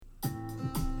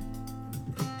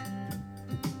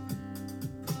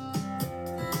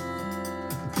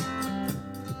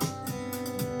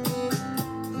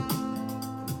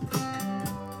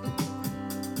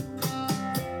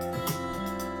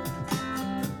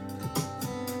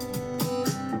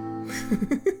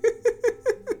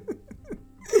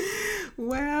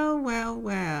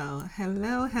Well.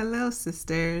 Hello,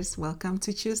 sisters. Welcome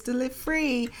to Choose to Live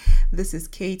Free. This is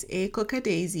Kate A.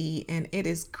 Daisy, and it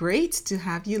is great to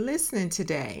have you listening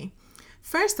today.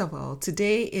 First of all,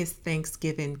 today is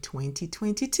Thanksgiving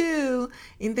 2022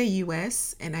 in the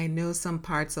US, and I know some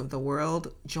parts of the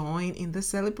world join in the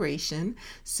celebration.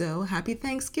 So happy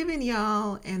Thanksgiving,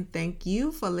 y'all, and thank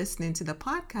you for listening to the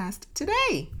podcast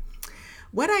today.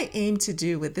 What I aim to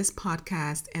do with this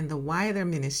podcast and the wider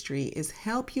ministry is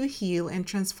help you heal and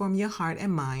transform your heart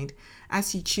and mind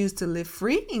as you choose to live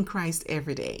free in Christ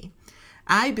every day.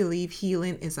 I believe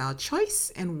healing is our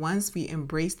choice, and once we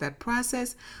embrace that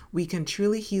process, we can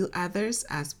truly heal others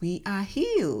as we are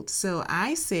healed. So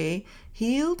I say,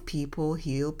 healed people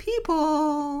heal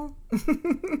people.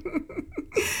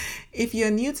 If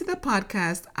you're new to the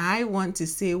podcast, I want to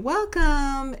say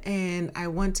welcome, and I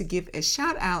want to give a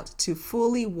shout out to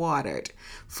Fully Watered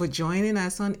for joining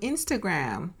us on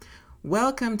Instagram.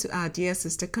 Welcome to our dear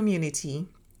sister community.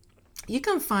 You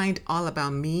can find all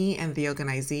about me and the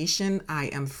organization I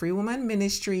Am Free Woman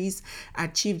Ministries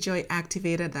at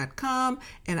chiefjoyactivator.com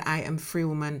and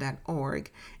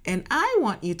iamfreewoman.org. And I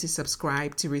want you to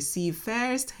subscribe to receive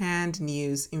first-hand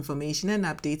news, information, and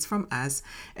updates from us,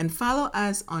 and follow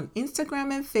us on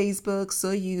Instagram and Facebook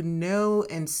so you know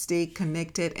and stay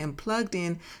connected and plugged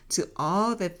in to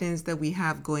all the things that we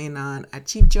have going on at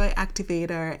Chief Joy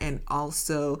Activator and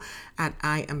also at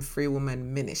I Am Free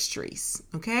Woman Ministries.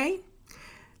 Okay?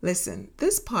 Listen,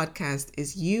 this podcast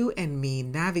is you and me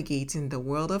navigating the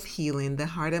world of healing the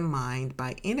heart and mind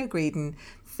by integrating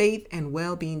faith and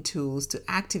well-being tools to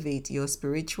activate your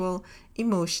spiritual,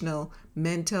 emotional,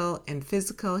 mental, and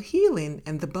physical healing,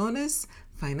 and the bonus,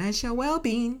 financial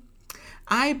well-being.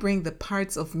 I bring the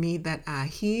parts of me that are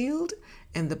healed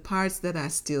and the parts that are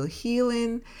still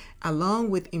healing, along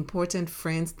with important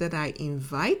friends that I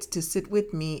invite to sit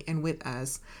with me and with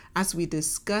us as we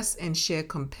discuss and share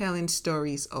compelling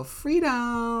stories of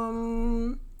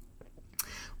freedom.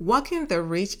 Walking the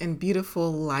rich and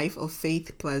beautiful life of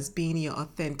faith plus being your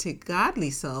authentic,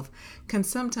 godly self can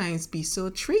sometimes be so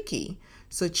tricky.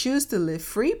 So Choose to Live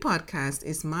Free podcast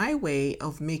is my way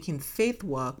of making faith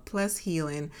walk plus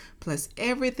healing plus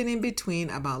everything in between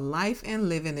about life and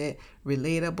living it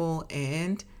relatable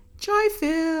and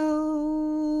joy-filled.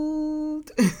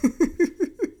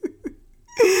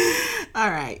 All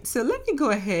right, so let me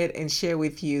go ahead and share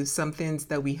with you some things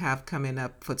that we have coming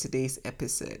up for today's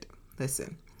episode.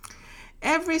 Listen,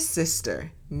 every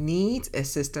sister needs a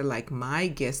sister like my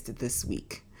guest this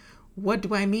week. What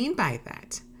do I mean by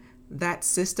that? That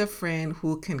sister friend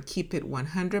who can keep it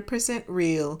 100%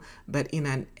 real, but in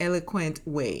an eloquent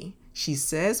way. She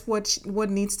says what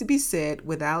needs to be said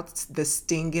without the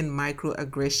stinging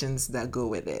microaggressions that go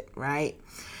with it, right?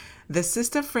 The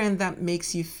sister friend that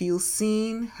makes you feel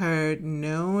seen, heard,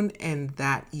 known, and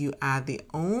that you are the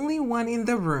only one in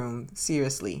the room.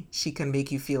 Seriously, she can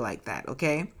make you feel like that,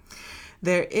 okay?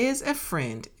 There is a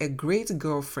friend, a great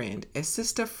girlfriend, a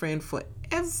sister friend for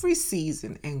every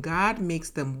season, and God makes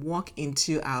them walk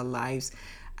into our lives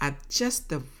at just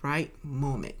the right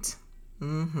moment.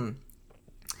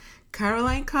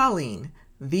 Colleen,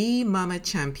 the Mama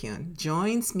Champion,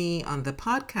 joins me on the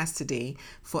podcast today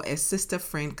for a sister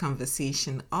friend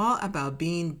conversation all about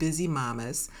being busy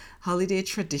mamas, holiday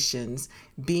traditions,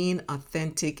 being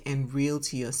authentic and real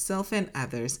to yourself and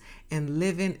others, and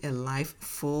living a life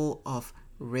full of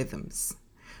rhythms.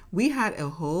 We had a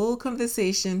whole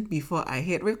conversation before I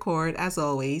hit record, as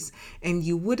always, and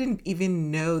you wouldn't even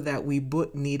know that we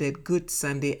both needed good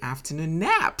Sunday afternoon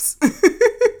naps.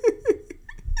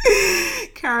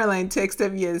 Caroline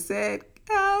texted me and said,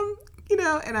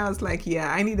 and I was like,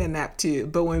 yeah, I need a nap too.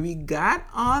 But when we got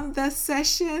on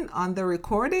the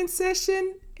recording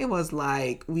session, it was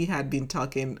like we had been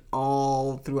talking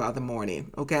all throughout the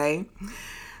morning, okay?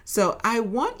 So I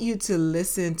want you to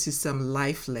listen to some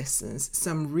life lessons,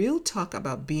 some real talk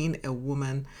about being a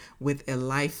woman with a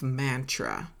life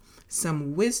mantra,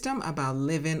 some wisdom about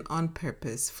living on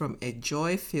purpose from a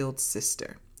joy-filled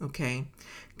sister, okay?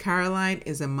 Caroline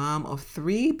is a mom of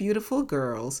 3 beautiful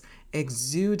girls,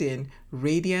 exuding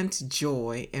radiant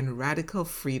joy and radical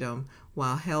freedom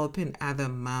while helping other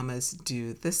mamas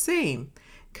do the same.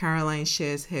 Caroline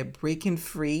shares her breaking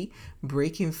free,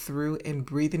 breaking through, and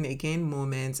breathing again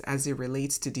moments as it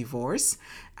relates to divorce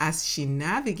as she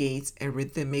navigates a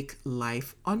rhythmic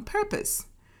life on purpose.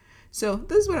 So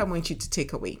this is what I want you to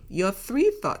take away. Your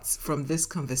 3 thoughts from this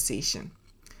conversation.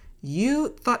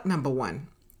 Thought number 1,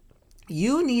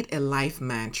 you need a life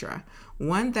mantra,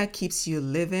 one that keeps you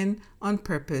living on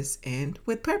purpose and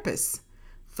with purpose.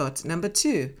 Thought number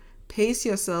 2, Pace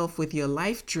yourself with your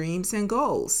life dreams and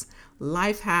goals.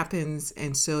 Life happens,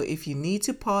 and so if you need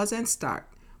to pause and start,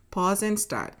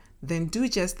 then do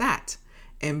just that.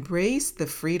 Embrace the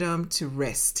freedom to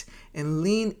rest and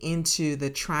lean into the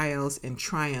trials and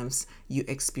triumphs you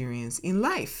experience in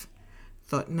life.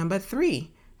 Thought number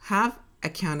 3, have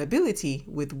accountability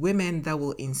with women that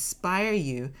will inspire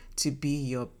you to be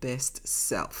your best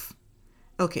self.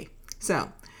 Okay,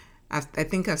 so I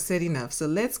think I've said enough. So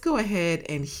let's go ahead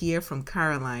and hear from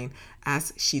Caroline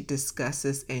as she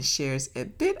discusses and shares a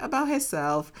bit about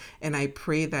herself. And I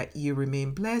pray that you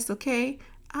remain blessed, okay?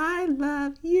 I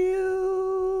love you.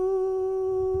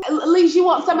 Elise, you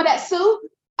want some of that soup?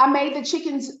 I made the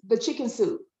chicken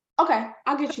soup. Okay,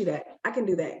 I'll get you that. I can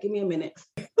do that. Give me a minute.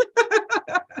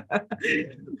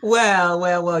 Well,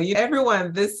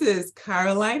 everyone, this is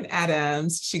Caroline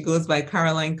Adams. She goes by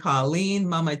Caroline Colleen,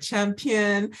 Mama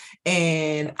Champion.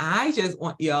 And I just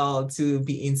want y'all to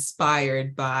be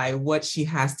inspired by what she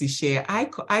has to share. I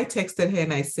texted her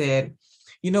and I said,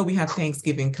 we have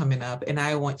Thanksgiving coming up, and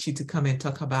I want you to come and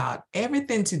talk about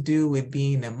everything to do with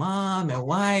being a mom, a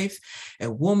wife, a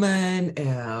woman,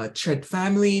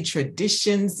 family,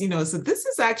 traditions, So this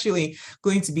is actually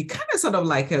going to be kind of sort of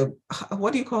like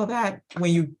what do you call that?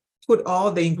 When you put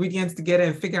all the ingredients together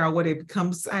and figure out what it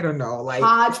becomes, I don't know, like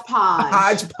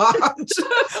hodgepodge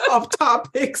of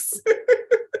topics.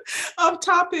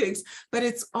 But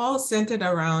it's all centered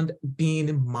around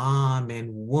being mom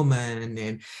and woman.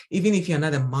 And even if you're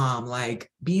not a mom,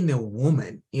 like being a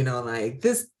woman, like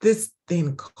this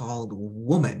thing called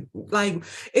woman, like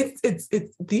it's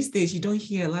these days, you don't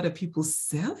hear a lot of people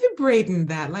celebrating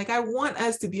that. Like, I want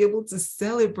us to be able to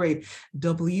celebrate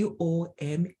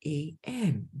WOMAN,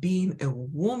 being a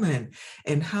woman,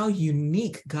 and how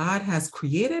unique God has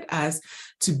created us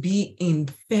to be in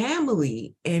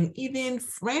family and even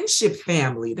friendship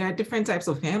family. There are different types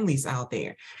of families out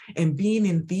there, and being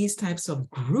in these types of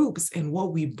groups and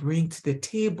what we bring to the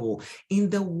table in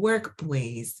the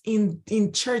workplace, in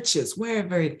churches,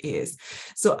 wherever it is.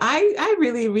 So I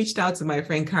really reached out to my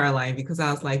friend Caroline because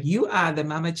I was like, you are the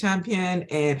Mama Champion.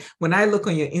 And when I look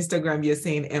on your Instagram, you're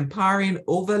saying empowering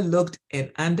overlooked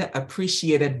and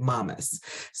underappreciated mamas.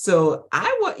 So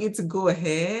I want you to go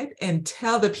ahead and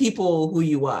tell the people who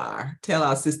you are. Tell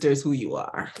our sisters who you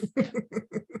are.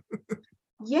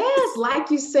 Yes, like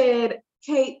you said,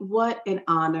 Kate, what an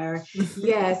honor.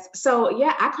 Yes. So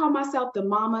I call myself the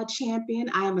Mama Champion.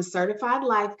 I am a certified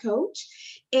life coach.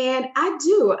 And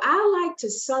I like to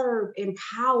serve,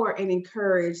 empower, and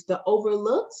encourage the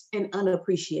overlooked and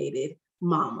unappreciated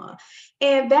mama.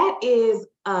 And that is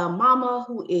a mama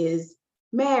who is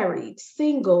married,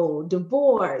 single,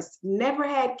 divorced, never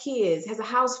had kids, has a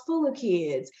house full of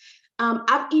kids.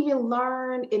 I've even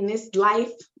learned in this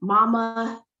life,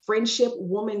 mama, friendship,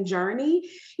 woman journey,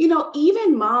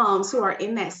 even moms who are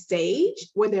in that stage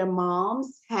where their role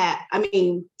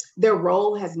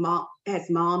as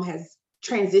mom has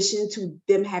transitioned to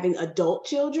them having adult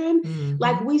children. Mm-hmm.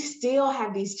 Like, we still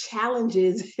have these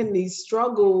challenges and these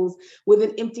struggles with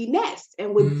an empty nest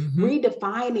and with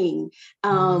redefining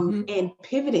and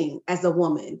pivoting as a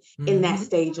woman in that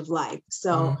stage of life.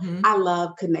 So I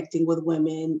love connecting with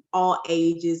women, all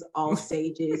ages, all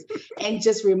stages, and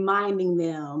just reminding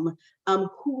them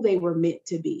who they were meant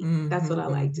to be. That's what I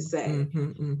like to say.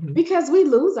 Because we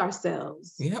lose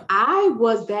ourselves. Yep. I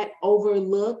was that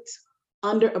overlooked,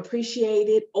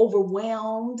 underappreciated,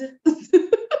 overwhelmed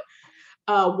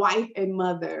wife and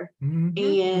mother.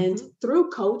 And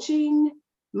through coaching,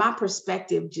 my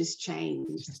perspective just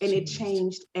changed. It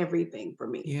changed everything for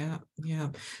me. Yeah.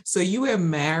 So you were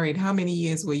married. How many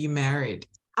years were you married?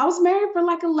 I was married for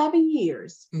like 11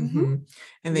 years. And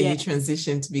then you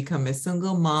transitioned to become a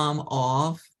single mom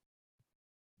of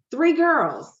 3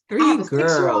 girls. I have a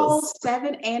 6-year-old,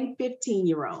 7 and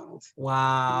 15-year-old.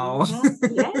 Wow.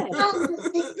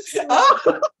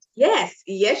 Yes.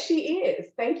 Yes, she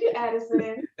is. Thank you,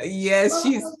 Addison. Yes,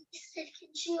 she's. Can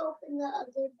she open the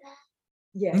other bag?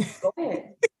 Yes, go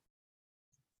ahead.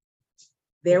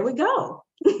 There we go.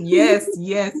 Yes,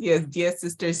 dear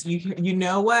sisters. You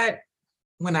know what?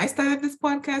 When I started this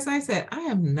podcast, I said, I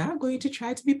am not going to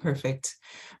try to be perfect,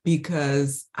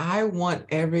 because I want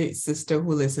every sister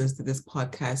who listens to this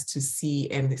podcast to see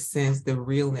and sense the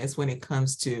realness when it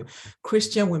comes to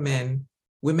Christian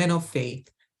women of faith,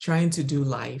 trying to do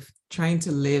life, trying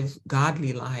to live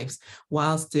godly lives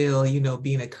while still,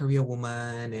 being a career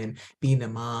woman and being a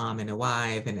mom and a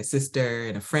wife and a sister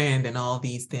and a friend and all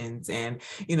these things. And,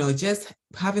 just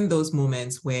having those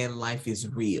moments where life is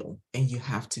real and you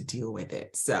have to deal with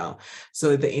it. So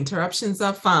the interruptions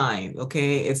are fine.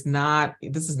 Okay. This is not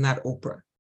Oprah.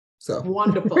 So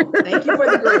Wonderful. Thank you for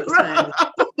the grace, honey.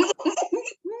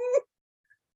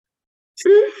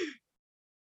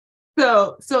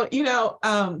 So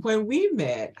when we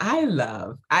met,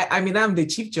 I mean, I'm the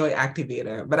chief joy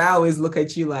activator, but I always look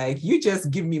at you like you just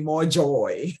give me more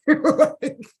joy.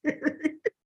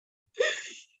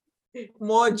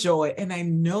 More joy. And I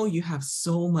know you have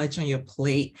so much on your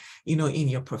plate, in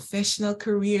your professional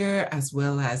career, as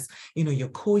well as, your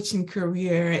coaching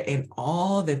career and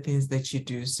all the things that you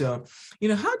do. So,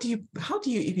 how do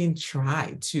you even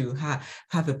try to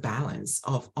have a balance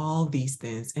of all these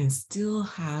things and still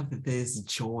have this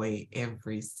joy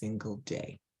every single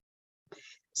day?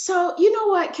 So, you know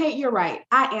what, Kate, you're right.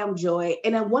 I am joy.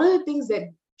 And then one of the things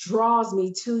that draws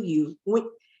me to you,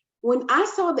 when I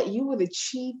saw that you were the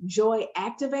chief joy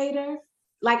activator,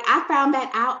 like I found that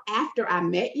out after I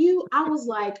met you, I was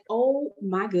like, oh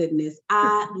my goodness,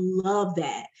 I love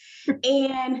that.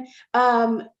 And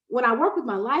when I worked with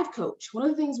my life coach, one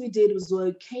of the things we did was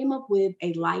we came up with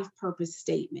a life purpose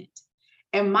statement.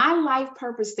 And my life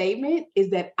purpose statement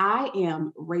is that I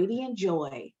am radiant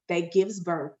joy that gives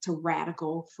birth to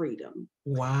radical freedom.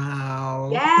 Wow.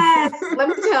 Yes, let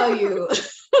me tell you,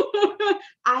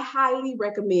 I highly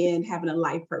recommend having a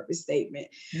life purpose statement.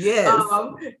 Yes.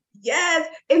 Yes.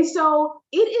 And so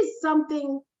it is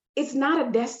something, it's not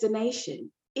a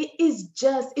destination. It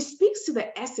speaks to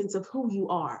the essence of who you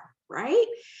are, right?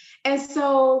 And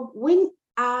so when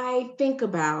I think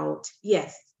about,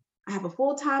 yes, I have a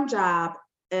full-time job,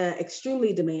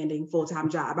 extremely demanding full-time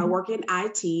job. I work in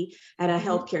IT at a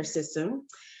healthcare system.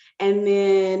 And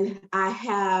then I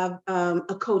have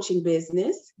a coaching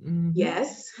business. Mm-hmm.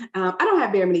 Yes. I don't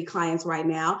have very many clients right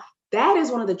now. That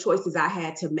is one of the choices I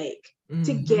had to make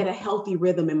to get a healthy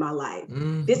rhythm in my life.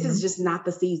 This is just not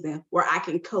the season where I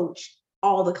can coach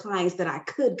all the clients that I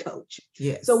could coach.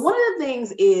 Yes. So one of the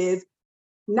things is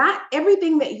not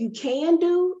everything that you can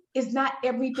do is not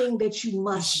everything that you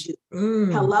must do.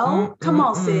 Hello? Come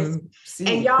on, sis.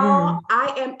 And y'all,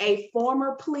 I am a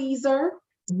former pleaser.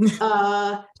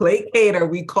 Placater,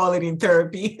 we call it in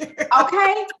therapy.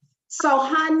 Okay. So,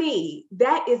 honey,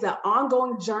 that is an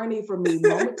ongoing journey for me,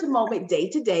 moment to moment, day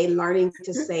to day, learning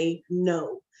to say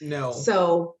no. No.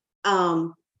 So,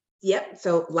 yep.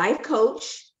 So, life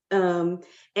coach.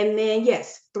 And then,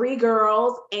 yes, 3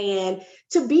 girls. And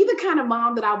to be the kind of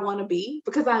mom that I want to be,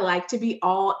 because I like to be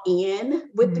all in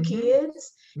with the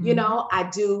kids. I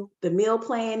do the meal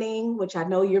planning, which I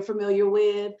know you're familiar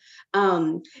with.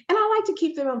 And I like to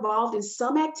keep them involved in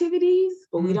some activities,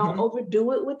 but we don't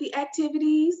overdo it with the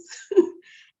activities.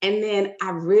 And then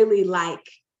I really like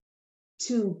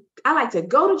to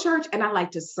go to church, and I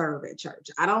like to serve at church.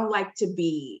 I don't like to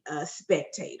be a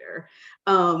spectator.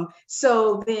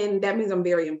 So then that means I'm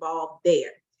very involved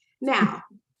there. Now,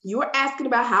 you were asking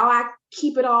about how I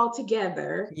keep it all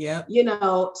together. Yeah.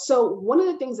 So one of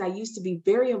the things I used to be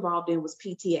very involved in was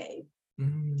PTA.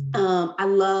 I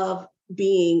love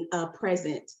being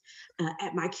present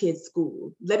at my kids'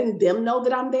 school, letting them know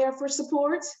that I'm there for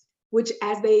support, which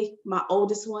my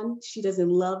oldest one, she doesn't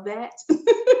love that.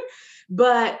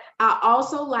 But I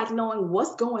also like knowing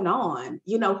what's going on.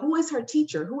 Who is her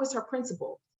teacher? Who is her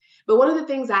principal? But one of the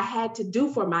things I had to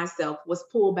do for myself was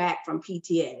pull back from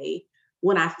PTA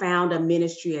when I found a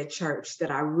ministry at church that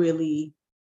I really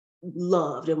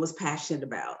loved and was passionate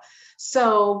about.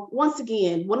 So once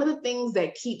again, one of the things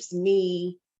that keeps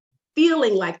me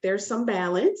feeling like there's some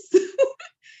balance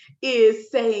is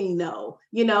saying no,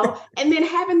 and then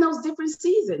having those different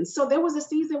seasons. So there was a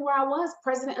season where I was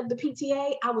president of the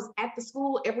PTA. I was at the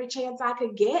school every chance I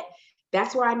could get.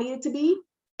 That's where I needed to be.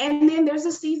 And then there's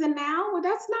a season now where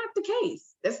that's not the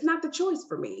case. That's not the choice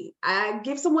for me. I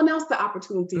give someone else the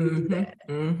opportunity to do that.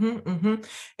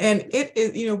 And it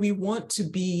is, we want to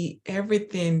be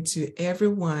everything to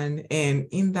everyone. And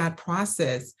in that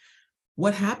process,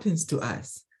 what happens to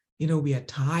us? We are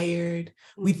tired.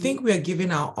 We think we are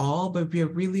giving our all, but we are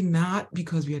really not,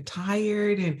 because we are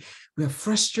tired and we are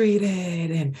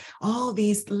frustrated and all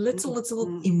these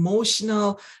little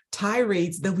emotional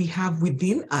tirades that we have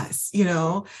within us,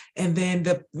 and then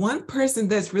the one person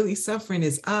that's really suffering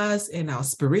is us, and our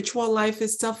spiritual life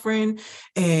is suffering.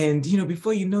 And,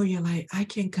 before you know, you're like, I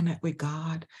can't connect with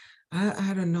God.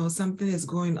 I don't know, something is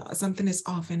going on, something is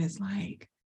off. And it's like,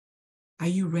 are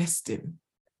you resting?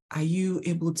 Are you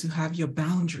able to have your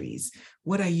boundaries?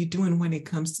 What are you doing when it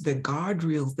comes to the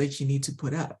guardrails that you need to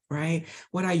put up, right?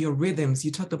 What are your rhythms?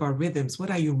 You talked about rhythms. What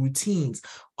are your routines?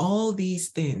 All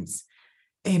these things.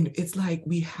 And it's like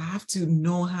we have to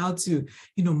know how to,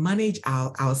 manage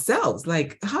ourselves.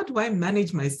 Like, how do I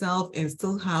manage myself and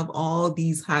still have all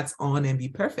these hats on and be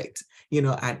perfect,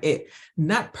 at it?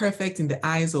 Not perfect in the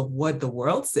eyes of what the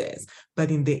world says,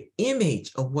 but in the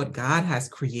image of what God has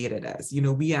created us.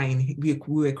 We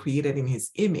were created in his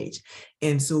image.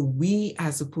 And so we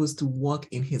are supposed to walk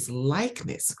in his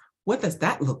likeness. What does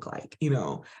that look like?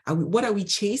 What are we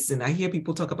chasing? I hear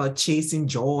people talk about chasing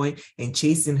joy and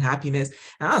chasing happiness.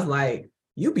 And I was like,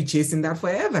 you'll be chasing that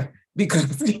forever,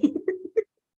 because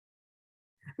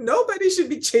nobody should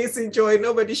be chasing joy.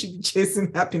 Nobody should be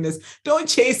chasing happiness. Don't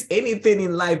chase anything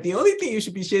in life. The only thing you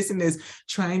should be chasing is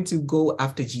trying to go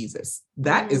after Jesus.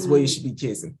 That is what you should be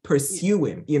chasing,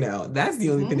 pursuing, that's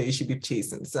the only thing that you should be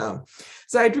chasing. So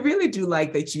I really do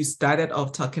like that you started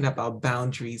off talking about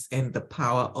boundaries and the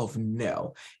power of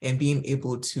no, and being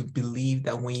able to believe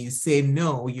that when you say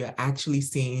no, you're actually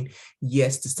saying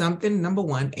yes to something, number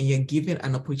one, and you're giving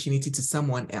an opportunity to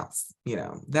someone else.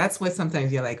 That's why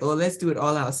sometimes you're like, oh, let's do it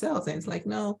all ourselves. And it's like,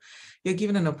 no, you're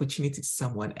giving an opportunity to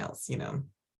someone else.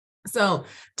 So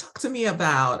talk to me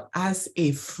about, as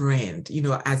a friend,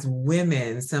 as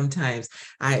women, sometimes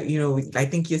I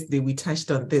think yesterday we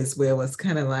touched on this, where it was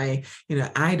kind of like,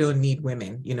 I don't need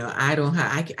women,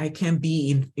 I can't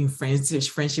be in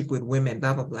friendship with women,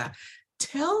 blah, blah, blah.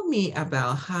 Tell me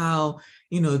about how,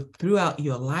 throughout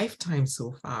your lifetime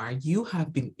so far, you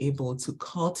have been able to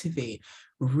cultivate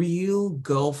real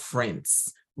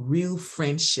girlfriends, real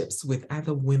friendships with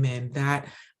other women that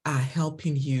are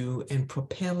helping you and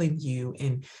propelling you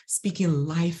and speaking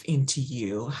life into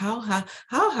you. How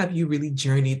have you really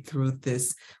journeyed through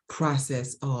this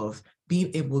process of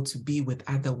being able to be with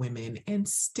other women and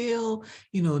still,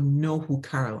 know who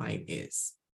Caroline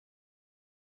is?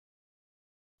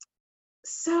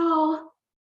 So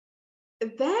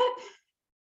that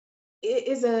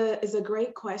is a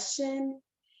great question,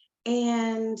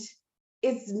 and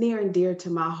it's near and dear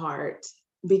to my heart,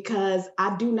 because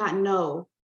I do not know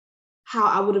how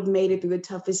I would have made it through the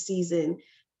toughest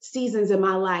seasons in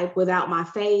my life without my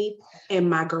faith and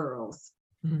my girls.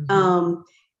 Mm-hmm.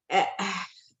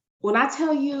 When I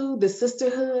tell you, the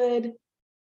sisterhood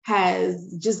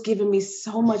has just given me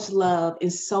so much love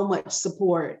and so much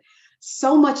support,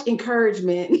 so much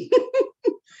encouragement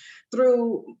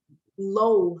through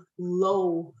low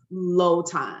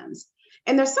times.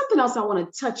 And there's something else I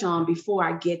want to touch on before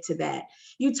I get to that.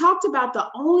 You talked about the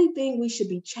only thing we should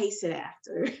be chasing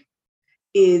after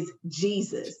is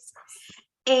Jesus.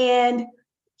 And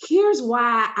here's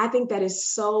why I think that is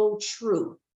so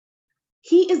true.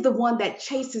 He is the one that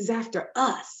chases after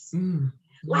us.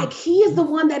 Like, he is the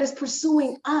one that is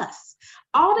pursuing us.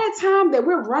 All that time that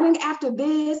we're running after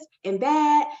this and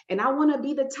that, and I want to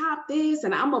be the top this,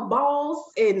 and I'm a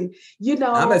boss, and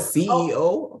I'm a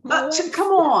CEO.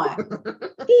 Come on.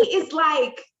 He is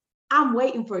like, I'm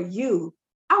waiting for you.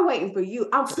 I'm waiting for you.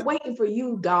 I'm waiting for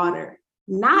you, daughter.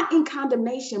 Not in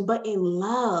condemnation, but in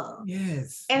love.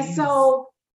 Yes. And so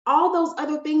all those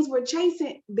other things we're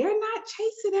chasing, they're not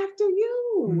chasing after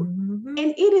you. Mm-hmm.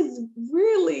 And it is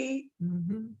really,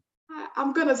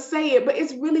 I'm going to say it, but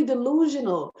it's really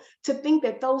delusional to think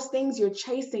that those things you're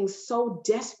chasing so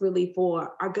desperately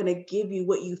for are going to give you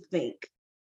what you think.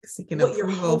 Seeking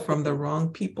approval from the wrong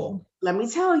people. Let me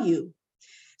tell you.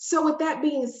 So with that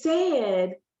being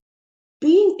said,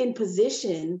 being in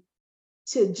position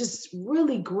to just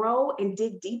really grow and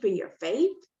dig deep in your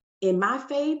faith, in my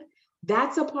faith,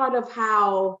 that's a part of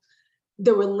how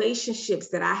the relationships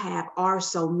that I have are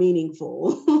so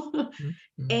meaningful.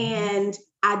 And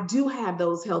I do have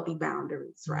those healthy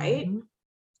boundaries, right?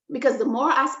 Because the more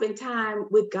I spend time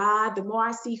with God, the more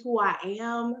I see who I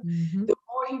am, the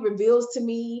more he reveals to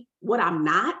me what I'm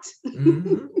not,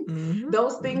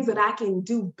 those things that I can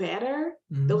do better,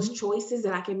 those choices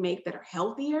that I can make that are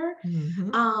healthier.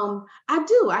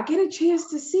 I get a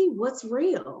chance to see what's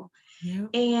real. Yeah.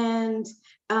 And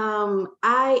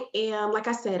I am, like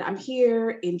I said, I'm here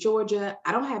in Georgia.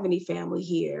 I don't have any family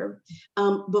here.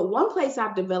 But one place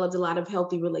I've developed a lot of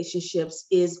healthy relationships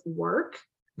is work.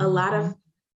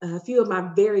 A few of my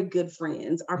very good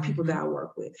friends are people that I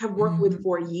work with, have worked with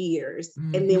for years.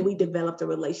 And then we developed a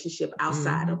relationship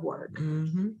outside of work.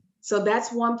 So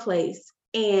that's one place.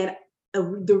 And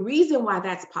the reason why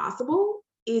that's possible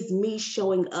is me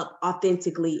showing up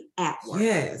authentically at work.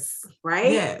 Yes.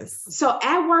 Right? Yes. So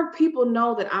at work, people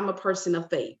know that I'm a person of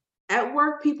faith. At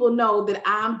work, people know that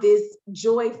I'm this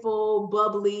joyful,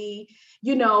 bubbly,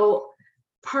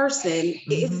 person.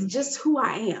 It's just who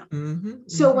I am.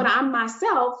 So when I'm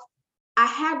myself, I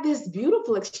have this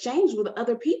beautiful exchange with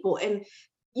other people. And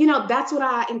that's what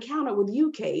I encountered with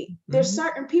you, Kate. There's Mhm.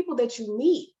 certain people that you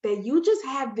meet that you just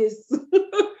have this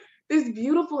this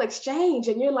beautiful exchange,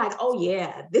 and you're like, oh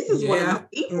yeah, this is one of my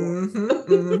Yeah.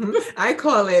 people. I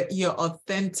call it your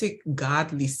authentic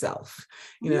godly self.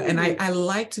 And I, Ooh, I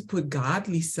like to put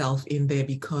godly self in there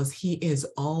because he is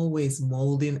always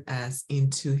molding us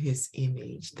into his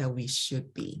image that we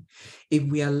should be. If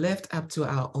we are left up to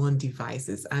our own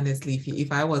devices, honestly,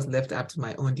 if I was left up to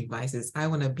my own devices, I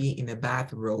want to be in a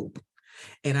bathrobe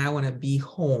and I want to be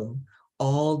home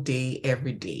all day,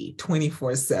 every day,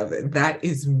 24/7. That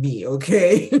is me,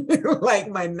 okay? Like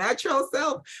my natural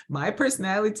self, my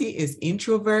personality is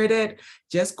introverted,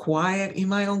 just quiet in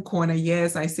my own corner.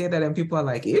 Yes, I say that, and people are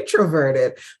like,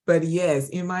 introverted, but yes,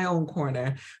 in my own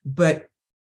corner. But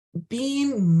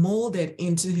being molded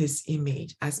into his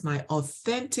image as my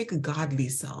authentic godly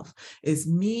self is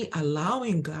me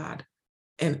allowing God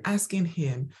and asking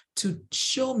him to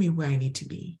show me where I need to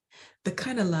be, the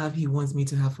kind of love he wants me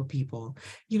to have for people,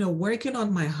 working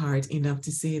on my heart enough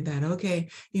to say that, okay,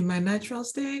 in my natural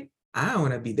state, I don't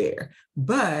want to be there,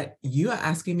 but you are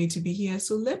asking me to be here.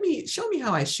 So show me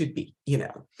how I should be.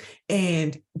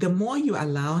 And the more you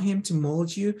allow him to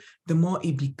mold you, the more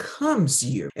it becomes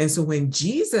you. And so when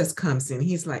Jesus comes in,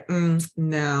 he's like,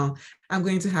 no, I'm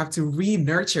going to have to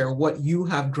re-nurture what you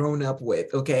have grown up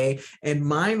with. Okay. And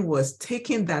mine was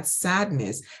taking that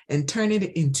sadness and turning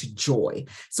it into joy.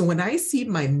 So when I see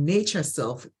my nature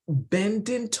self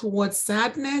bending towards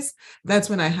sadness, that's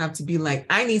when I have to be like,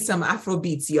 I need some Afro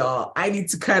beats, y'all. I need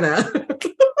to kind of,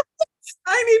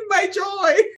 I need my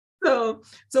joy.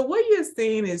 So what you're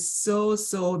saying is so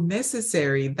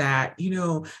necessary that,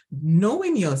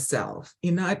 knowing yourself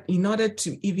in order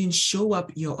to even show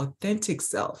up your authentic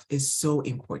self is so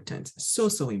important.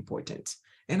 So important.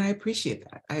 And I appreciate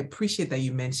that. I appreciate that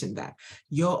you mentioned that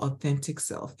your authentic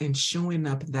self and showing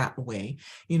up that way,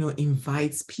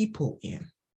 invites people in,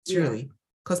 yeah. truly.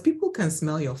 Because people can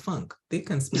smell your funk. They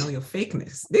can smell your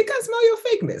fakeness. They can smell your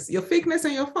fakeness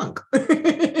and your funk.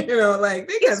 Like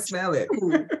they can It's smell it.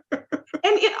 true.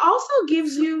 And it also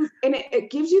gives you, and it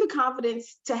gives you the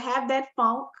confidence to have that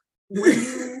funk when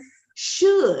you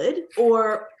should,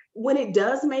 or when it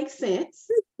does make sense.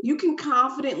 You can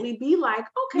confidently be like,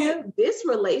 okay, Yeah. this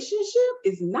relationship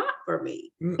is not for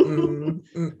me. Mm-mm,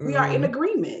 We are in mm-mm.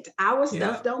 agreement. Our Yeah.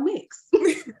 stuff don't mix.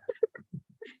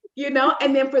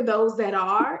 And then for those that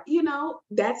are,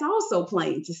 that's also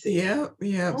plain to see. Yeah,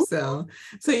 yeah. Mhm.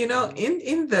 So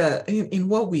in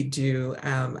what we do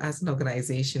as an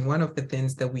organization, one of the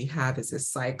things that we have is a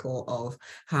cycle of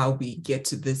how we get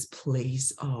to this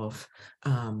place of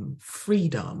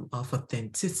freedom, of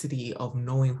authenticity, of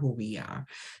knowing who we are.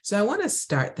 So I want to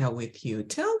start that with you.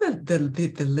 Tell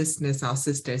the listeners, our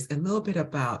sisters, a little bit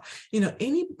about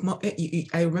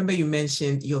I remember you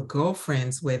mentioned your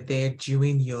girlfriends were there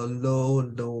during your low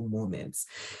moments.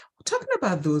 Talking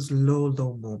about those low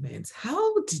moments,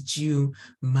 how did you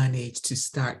manage to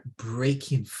start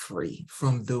breaking free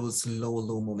from those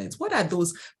low moments? What are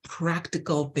those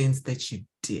practical things that you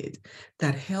did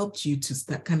that helped you to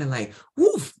start kind of like,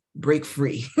 woof, break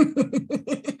free?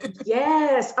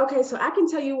 Yes. Okay. So I can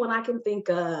tell you when I can think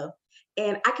of,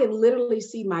 and I can literally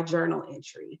see my journal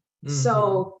entry. Mm-hmm.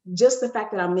 So just the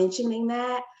fact that I'm mentioning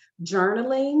that,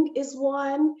 journaling is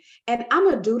one. And I'm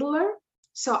a doodler.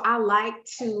 So I like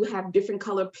to have different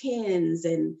color pens,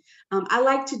 and I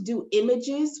like to do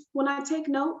images when I take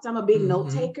notes. I'm a big note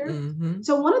Mm-hmm. taker. Mm-hmm.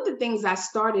 So one of the things I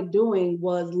started doing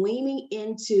was leaning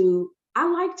into,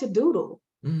 I like to doodle.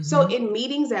 So Mm-hmm. in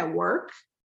meetings at work,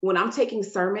 when I'm taking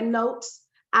sermon notes,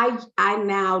 I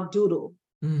now doodle.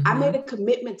 I Mm-hmm. made a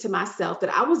commitment to myself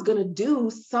that I was going to do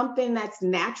something that's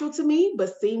natural to me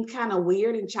but seemed kind of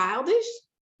weird and childish.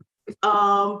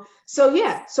 So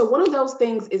yeah, so one of those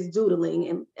things is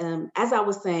doodling, and as I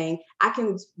was saying, I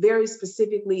can very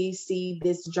specifically see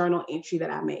this journal entry that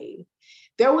I made.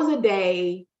 There was a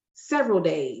day, several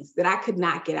days, that I could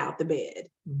not get out the bed.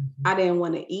 Mm-hmm. I didn't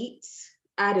want to eat.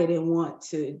 I didn't want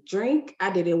to drink.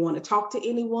 I didn't want to talk to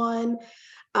anyone.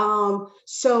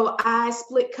 So I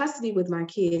split custody with my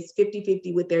kids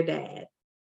 50-50 with their dad.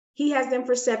 He has them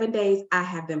for 7 days. I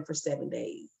have them for 7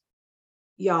 days.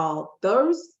 Y'all,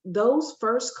 those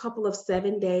first couple of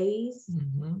 7 days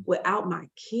Mm-hmm. without my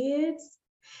kids.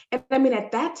 And I mean,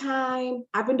 at that time,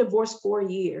 I've been divorced 4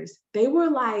 years. They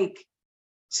were like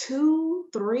 2,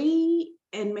 3,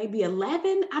 and maybe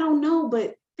 11. I don't know,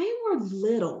 but they were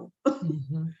little.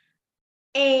 Mm-hmm.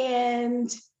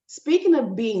 And speaking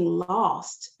of being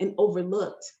lost and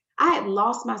overlooked, I had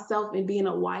lost myself in being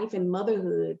a wife and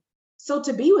motherhood. So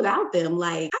to be without them,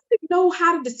 like, I didn't know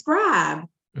how to describe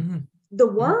Mm-hmm. the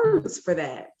Mm-hmm. words for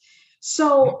that.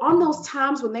 So on those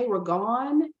times when they were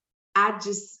gone, I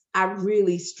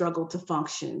really struggled to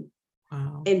function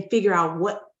Wow. and figure out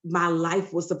what my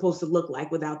life was supposed to look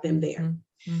like without them there.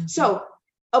 Mm-hmm. So,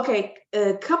 okay,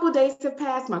 a couple of days have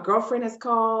passed. My girlfriend has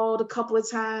called a couple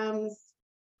of times.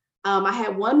 I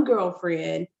had one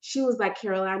girlfriend. She was like,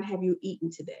 Caroline, have you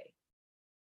eaten today?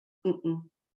 Mm-mm.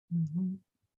 Mm-hmm.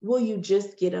 Will you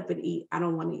just get up and eat? I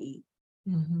don't want to eat.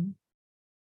 Mm-hmm.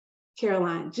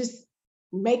 Caroline, just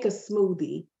make a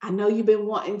smoothie. I know you've been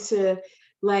wanting to,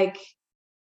 like,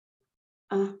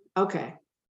 okay.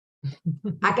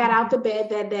 I got out the bed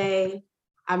that day.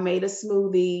 I made a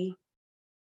smoothie.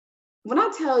 When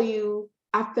I tell you,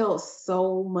 I felt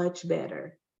so much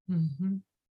better. Mm-hmm.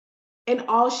 And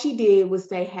all she did was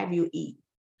say, have you eaten?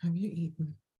 Have you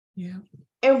eaten? Yeah.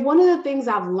 And one of the things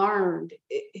I've learned,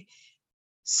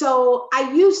 so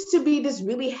I used to be this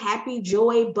really happy,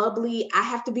 joy, bubbly. I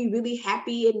have to be really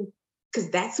happy and because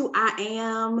that's who I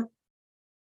am.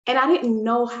 And I didn't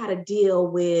know how to deal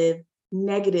with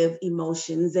negative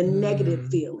emotions and negative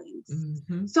feelings.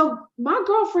 Mm-hmm. So my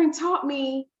girlfriend taught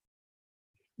me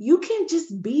you can't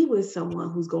just be with someone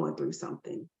who's going through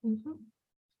something. Mm-hmm.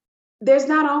 There's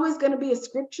not always going to be a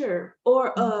scripture or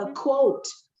a quote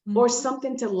or Mm-hmm.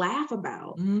 something to laugh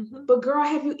about. Mm-hmm. But girl,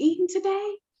 have you eaten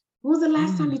today? When was the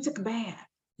last time you took a bath?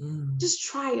 Mm-hmm. Just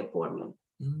try it for me.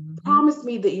 Mm-hmm. Promise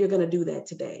me that you're going to do that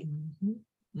today.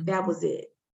 Mm-hmm. That was it.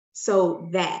 So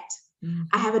that.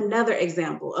 I have another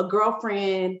example. A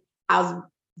girlfriend,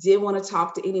 didn't want to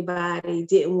talk to anybody,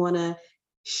 didn't want to.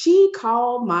 She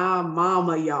called my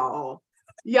mama, y'all.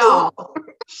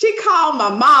 She called my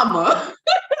mama.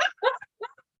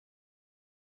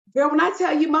 Girl, when I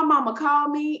tell you my mama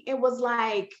called me, it was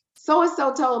like,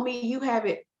 so-and-so told me you have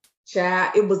it.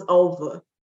 Child, it was over.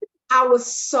 I was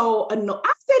so annoyed.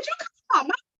 I said, you called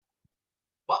my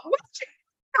mama. What you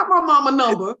got my mama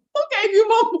number? Who gave you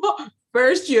my mama?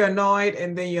 First you're annoyed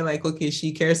and then you're like, okay,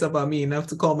 she cares about me enough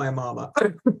to call my mama.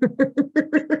 I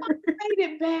made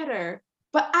it better.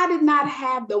 But I did not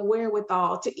have the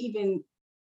wherewithal to even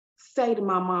say to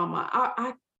my mama,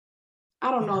 I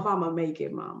don't know if I'm gonna make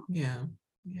it, mama. Yeah.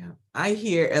 I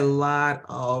hear a lot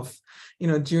of,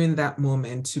 during that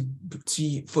moment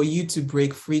for you to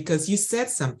break free, because you said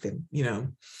something,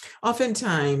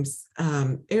 oftentimes,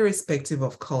 irrespective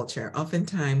of culture,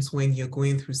 oftentimes when you're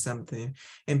going through something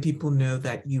and people know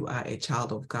that you are a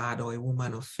child of God or a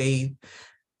woman of faith,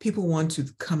 people want to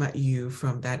come at you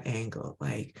from that angle,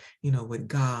 like, with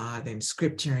God and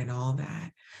scripture and all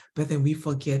that. But then we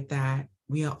forget that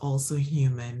we are also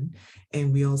human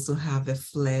and we also have the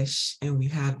flesh and we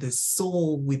have the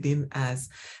soul within us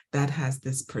that has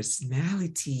this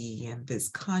personality and this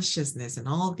consciousness and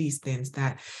all these things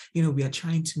that, we are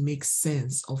trying to make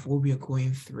sense of what we are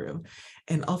going through.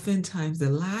 And oftentimes the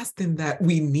last thing that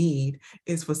we need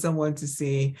is for someone to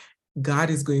say, God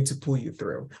is going to pull you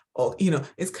through. Or,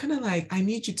 it's kind of like, I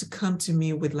need you to come to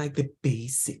me with like the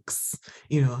basics.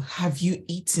 Have you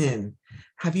eaten?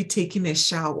 Have you taken a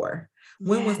shower?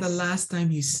 When was the last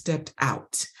time you stepped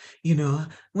out?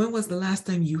 When was the last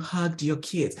time you hugged your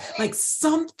kids? Like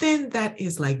something that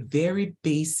is like very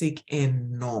basic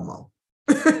and normal.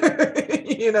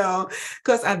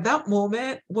 Because at that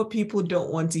moment, what people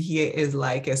don't want to hear is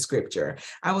like a scripture.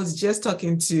 I was just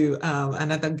talking to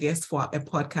another guest for a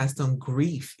podcast on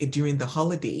grief during the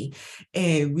holiday,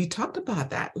 and we talked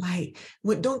about that. Like,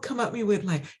 don't come at me with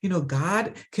like,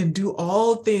 God can do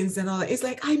all things and all that. It's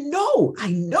like, I know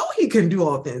he can do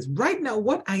all things. Right now,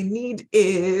 what I need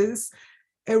is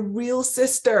a real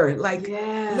sister. Like,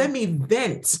 let me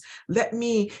vent. Let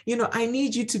me, I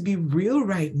need you to be real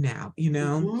right now,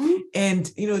 and,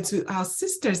 to our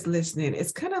sisters listening,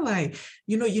 it's kind of like,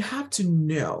 you have to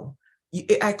know,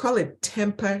 I call it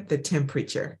temper the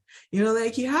temperature,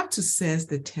 like you have to sense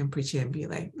the temperature and be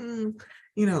like,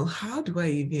 how do I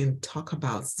even talk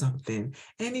about something?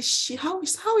 And how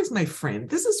is my friend?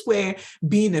 This is where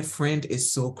being a friend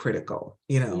is so critical,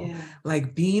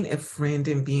 like being a friend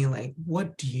and being like,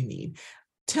 what do you need?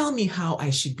 Tell me how I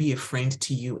should be a friend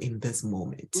to you in this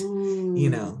moment.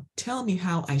 Tell me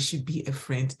how I should be a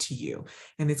friend to you.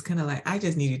 And it's kind of like, I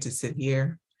just need you to sit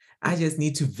here. I just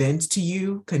need to vent to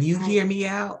you. Can you hear me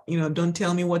out? Don't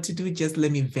tell me what to do. Just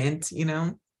let me vent,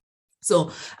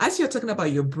 So as you're talking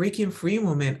about your breaking free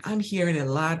moment, I'm hearing a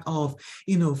lot of,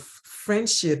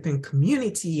 friendship and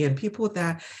community and people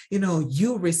that,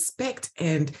 you respect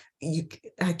and you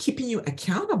keeping you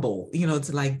accountable,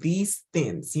 to like these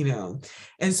things,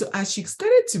 And so as you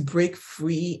started to break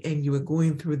free and you were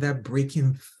going through that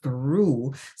breaking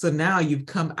through, so now you've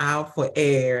come out for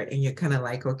air and you're kind of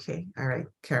like, okay, all right,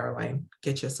 Caroline,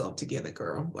 get yourself together,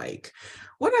 girl. Like,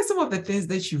 what are some of the things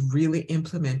that you really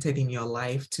implemented in your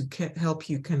life to help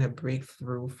you kind of break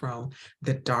through from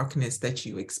the darkness that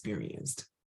you experienced?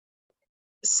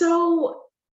 So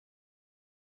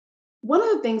one of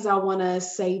the things I want to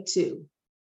say too,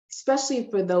 especially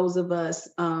for those of us,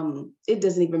 it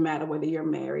doesn't even matter whether you're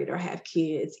married or have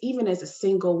kids, even as a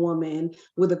single woman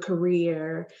with a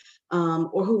career,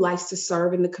 or who likes to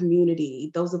serve in the community,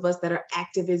 those of us that are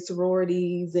active in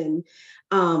sororities and,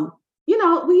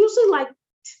 we usually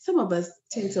some of us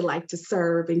tend to like to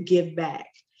serve and give back.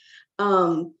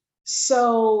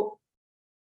 So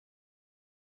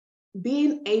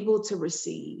being able to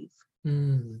receive,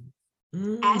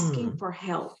 asking for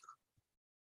help,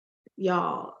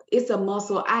 y'all, it's a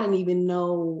muscle I didn't even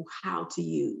know how to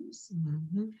use.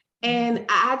 And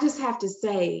I just have to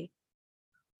say,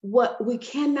 what we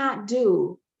cannot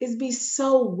do is be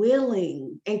so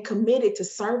willing and committed to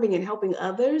serving and helping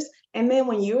others. And then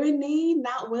when you're in need,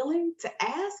 not willing to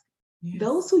ask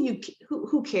those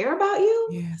who care about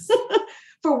you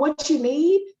for what you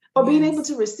need or being able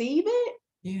to receive it.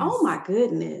 Oh my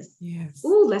goodness.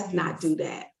 Ooh, let's not do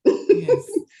that.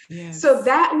 So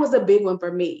that was a big one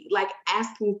for me, like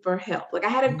asking for help. Like I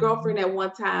had a girlfriend at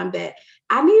one time that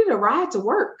I needed a ride to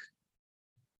work.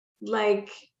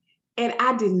 And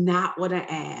I did not want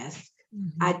to ask.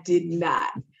 I did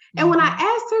not. And when I asked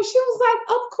her, she was like,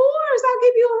 of course, I'll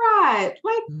give you a ride.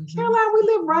 Like, Caroline, we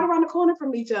live right around the corner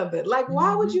from each other. Like,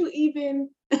 why would you even,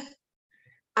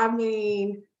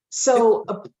 so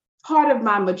a part of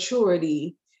my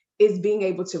maturity is being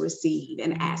able to receive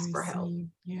and ask for help.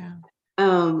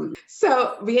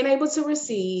 So being able to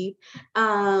receive,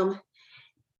 and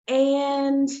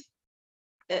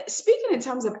speaking in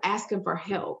terms of asking for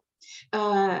help,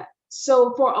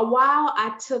 so for a while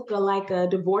I took a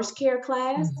divorce care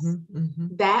class.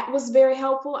 That was very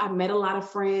helpful. I met a lot of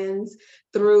friends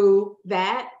through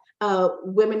that,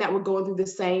 women that were going through the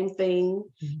same thing,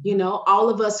 all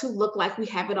of us who look like we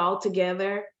have it all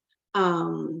together.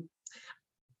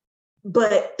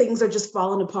 But things are just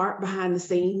falling apart behind the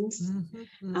scenes.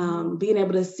 Being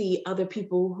able to see other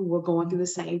people who were going through the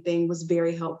same thing was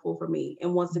very helpful for me.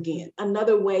 And once again,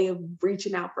 another way of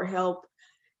reaching out for help.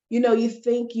 You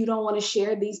think you don't want to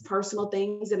share these personal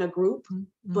things in a group,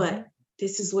 but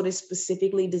this is what it's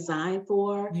specifically designed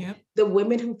for. The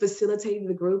women who facilitated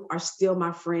the group are still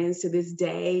my friends to this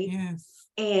day.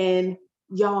 And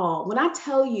y'all, when I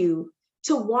tell you,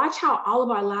 to watch how all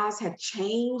of our lives have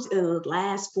changed in the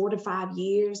last 4 to 5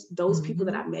 years, those people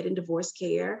that I met in divorce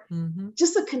care,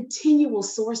 just a continual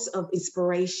source of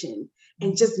inspiration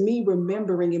and just me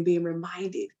remembering and being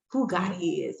reminded who God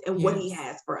is and what he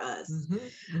has for us.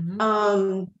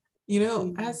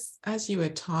 As you were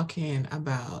talking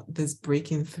about this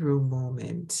breaking through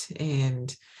moment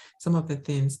and some of the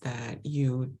things that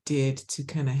you did to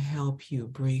kind of help you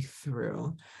break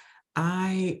through,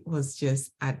 I was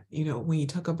just when you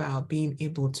talk about being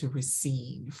able to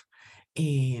receive,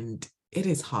 and it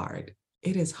is hard.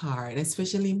 It is hard,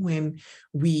 especially when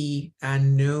we are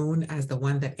known as the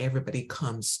one that everybody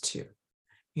comes to,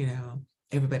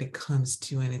 everybody comes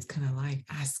to, and it's kind of like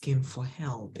asking for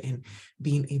help and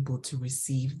being able to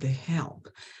receive the help.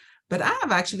 But I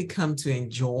have actually come to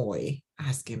enjoy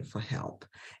asking for help.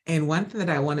 And one thing that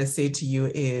I want to say to you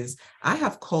is I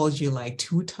have called you like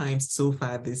 2 times so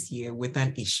far this year with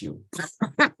an issue.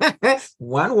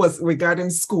 One was regarding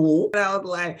school. And I was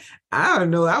like, I don't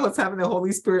know. I was having a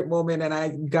Holy Spirit moment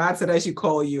and God said I should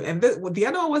call you. And the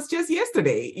other one was just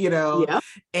yesterday,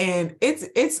 and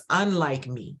it's unlike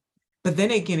me. But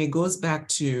then again, it goes back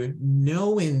to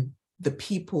knowing the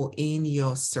people in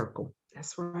your circle.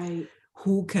 That's right.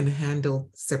 Who can handle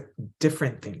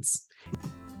different things.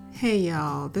 Hey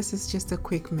y'all, this is just a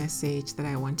quick message that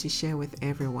I want to share with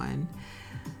everyone.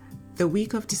 The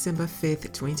week of December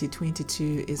 5th,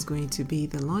 2022 is going to be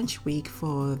the launch week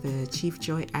for the Chief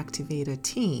Joy Activator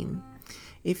team.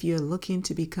 If you're looking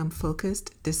to become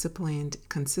focused, disciplined,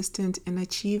 consistent, and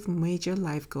achieve major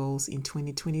life goals in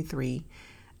 2023,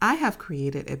 I have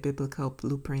created a biblical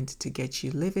blueprint to get you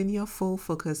living your full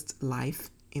focused life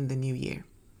in the new year.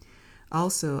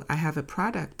 Also, I have a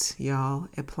product, y'all,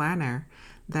 a planner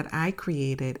that I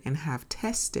created and have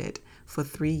tested for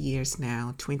 3 years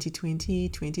now, 2020,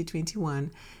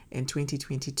 2021, and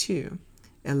 2022.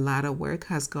 A lot of work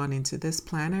has gone into this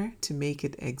planner to make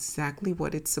it exactly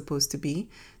what it's supposed to be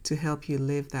to help you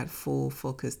live that full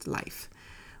focused life.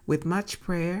 With much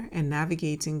prayer and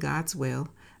navigating God's will,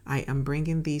 I am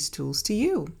bringing these tools to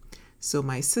you. So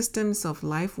my Systems of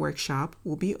Life workshop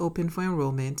will be open for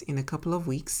enrollment in a couple of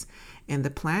weeks, and the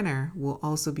planner will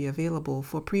also be available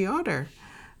for pre-order.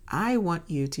 I want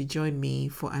you to join me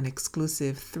for an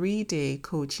exclusive 3-day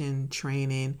coaching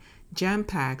training,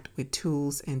 jam-packed with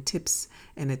tools and tips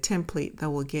and a template that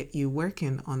will get you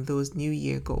working on those New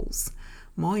Year goals.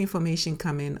 More information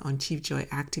coming on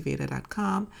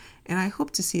chiefjoyactivator.com, and I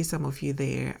hope to see some of you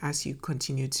there as you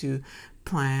continue to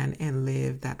plan and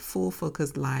live that full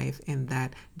focused life and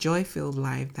that joy-filled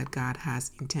life that God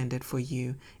has intended for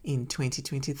you in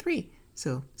 2023.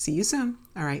 So see you soon.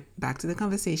 All right, back to the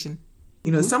conversation.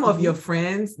 You know, some of your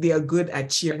friends, they are good at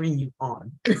cheering you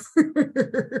on.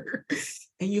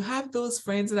 And you have those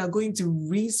friends that are going to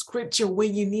read scripture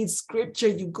when you need scripture.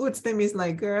 You go to them, it's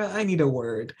like, girl, I need a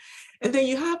word. And then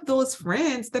you have those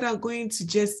friends that are going to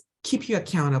just keep you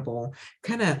accountable,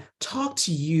 kind of talk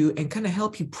to you and kind of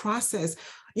help you process,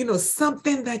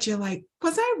 something that you're like,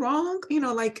 was I wrong?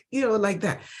 Like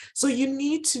that. So you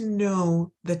need to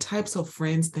know the types of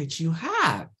friends that you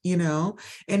have,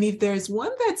 and if there's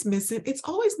one that's missing, it's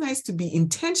always nice to be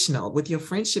intentional with your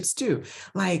friendships too.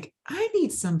 Like, I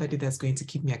need somebody that's going to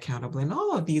keep me accountable. And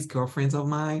all of these girlfriends of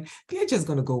mine, they're just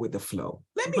going to go with the flow.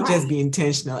 Let me just be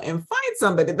intentional and find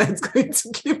somebody that's going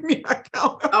to keep me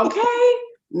accountable. Okay.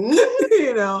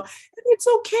 It's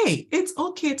okay. It's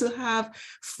okay to have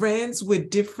friends with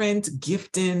different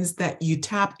giftings that you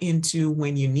tap into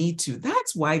when you need to.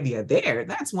 That's why they are there.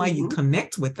 That's why you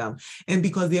connect with them. And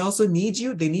because they also need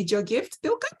you, they need your gift,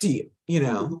 they'll come to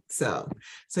you, So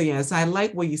I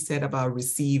like what you said about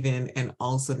receiving and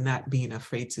also not being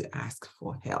afraid to ask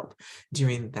for help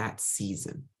during that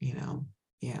season,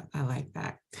 Yeah, I like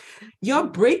that. You're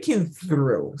breaking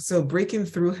through. So breaking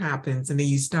through happens and then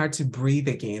you start to breathe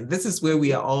again. This is where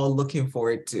we are all looking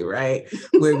forward to, right?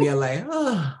 Where we are like,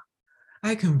 oh,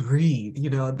 I can breathe.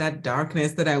 That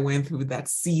darkness that I went through, that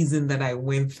season that I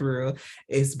went through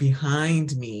is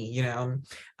behind me,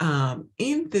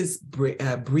 In this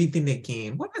breathing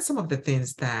again, what are some of the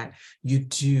things that you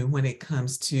do when it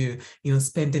comes to,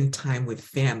 spending time with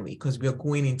family? Because we are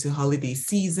going into holiday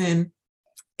season.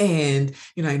 And,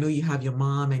 I know you have your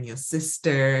mom and your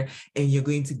sister, and you're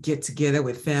going to get together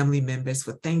with family members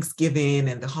for Thanksgiving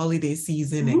and the holiday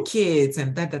season and kids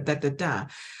and da.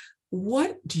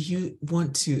 What do you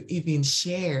want to even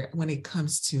share when it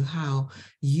comes to how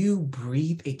you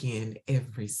breathe again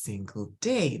every single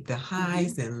day, the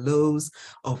highs and lows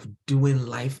of doing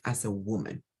life as a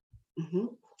woman?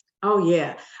 Oh,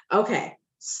 yeah. Okay.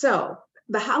 So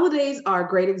the holidays are a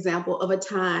great example of a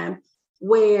time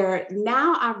where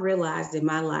now I've realized in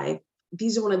my life,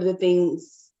 this is one of the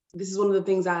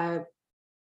things I,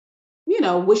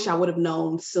 wish I would have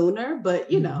known sooner,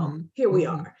 but, here we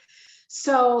are.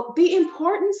 So the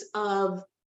importance of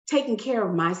taking care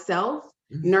of myself,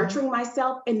 nurturing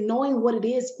myself, and knowing what it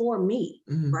is for me,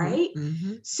 right?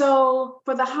 So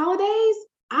for the holidays,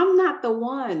 I'm not the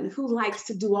one who likes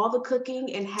to do all the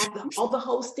cooking and have all the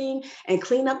hosting and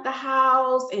clean up the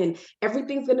house and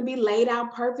everything's going to be laid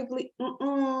out perfectly.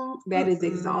 That is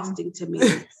exhausting to me.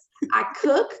 I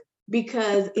cook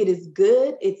because it is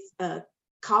good. It's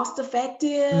cost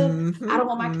effective. I don't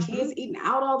want my kids eating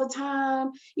out all the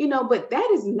time, but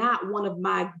that is not one of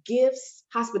my gifts.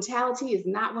 Hospitality is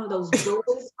not one of those joys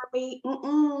for me.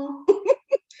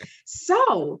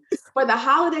 So for the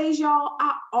holidays, y'all,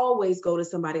 I always go to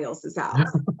somebody else's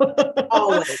house.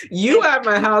 Always. You at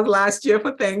my house last year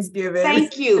for Thanksgiving.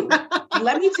 Thank you.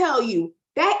 Let me tell you,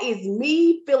 that is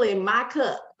me filling my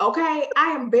cup. Okay.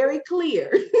 I am very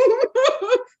clear.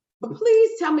 But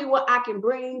please tell me what I can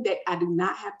bring that I do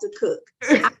not have to cook.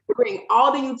 I can bring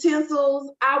all the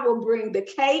utensils. I will bring the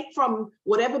cake from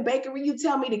whatever bakery you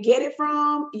tell me to get it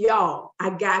from. Y'all,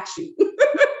 I got you.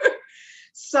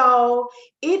 So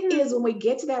it is when we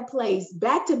get to that place,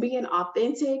 back to being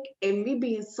authentic and me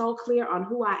being so clear on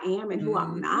who I am and who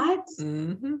I'm not.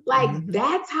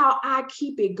 That's how I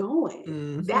keep it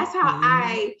going. That's how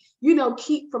I,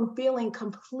 keep from feeling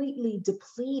completely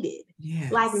depleted.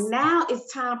 Yes. Like now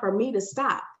it's time for me to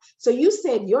stop. So you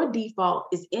said your default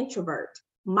is introvert.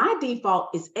 My default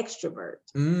is extrovert.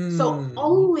 So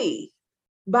only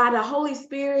by the Holy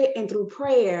Spirit and through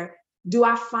prayer do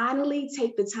I finally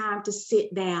take the time to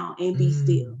sit down and be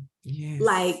still. Yes.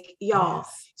 Like, y'all.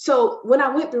 Yes. So when I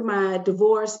went through my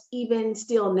divorce, even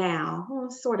still now,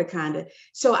 sort of, kind of.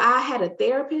 So I had a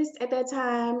therapist at that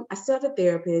time. I still have a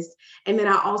therapist. And then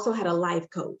I also had a life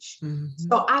coach.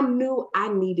 So I knew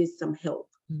I needed some help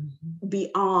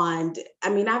beyond.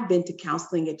 I mean, I've been to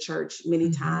counseling at church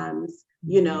many times,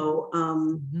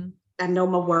 I know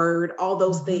my word, all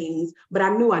those things, but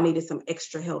I knew I needed some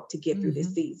extra help to get through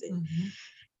this season.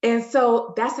 And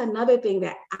so that's another thing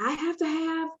that I have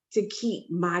to keep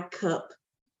my cup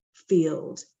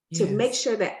filled, to make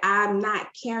sure that I'm not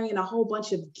carrying a whole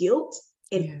bunch of guilt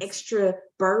and extra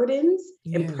burdens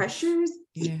and pressures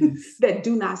that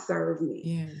do not serve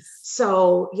me.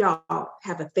 So y'all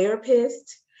have a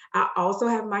therapist. I also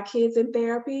have my kids in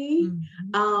therapy.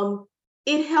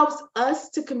 It helps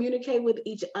us to communicate with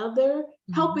each other,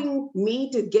 helping me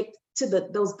to get to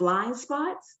those blind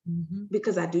spots,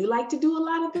 because I do like to do a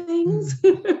lot of things,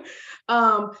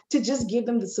 to just give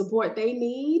them the support they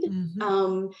need.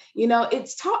 You know,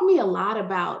 it's taught me a lot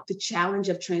about the challenge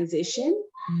of transition,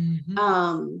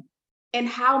 and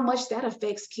how much that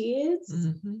affects kids.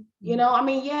 You know, I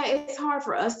mean, yeah, it's hard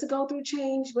for us to go through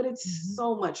change, but it's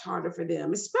so much harder for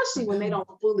them, especially when they don't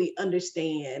fully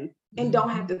understand and don't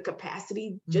have the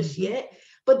capacity just yet,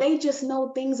 but they just know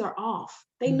things are off.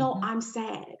 They know I'm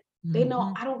sad. They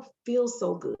know I don't feel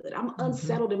so good. I'm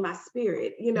unsettled in my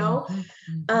spirit, you know?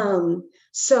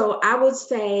 So I would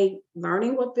say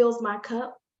learning what fills my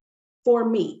cup for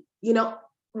me. You know,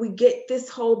 we get this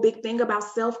whole big thing about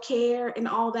self-care and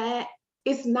all that.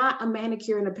 It's not a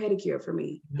manicure and a pedicure for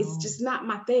me. No. It's just not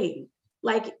my thing.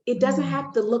 Like, it doesn't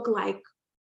have to look like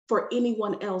for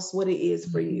anyone else what it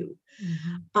is for you.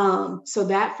 So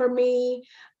that for me,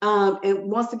 and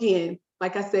once again,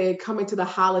 like I said, coming to the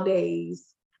holidays,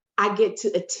 I get to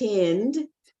attend,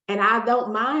 and I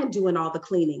don't mind doing all the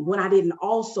cleaning when I didn't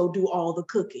also do all the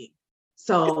cooking.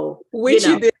 So, which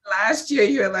you did last year.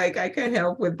 You're like, I can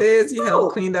help with this. You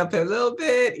helped clean up a little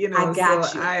bit, you know.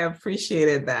 I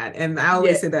appreciated that. And I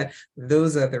always say that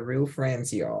those are the real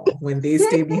friends, y'all, when they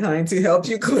stay behind to help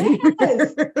you clean.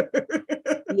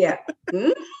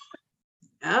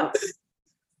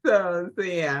 So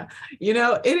yeah, you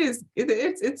know,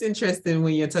 it's interesting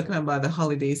when you're talking about the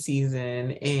holiday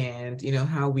season and, you know,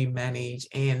 how we manage.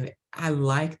 And I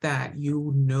like that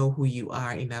you know who you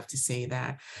are enough to say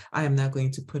that I am not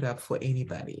going to put up for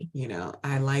anybody. You know,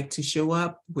 I like to show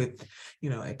up with, you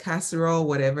know, a casserole,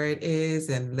 whatever it is,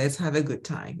 and let's have a good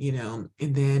time, you know,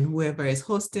 and then whoever is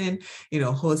hosting, you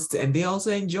know, host, and they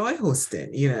also enjoy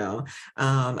hosting, you know.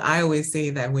 I always say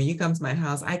that when you come to my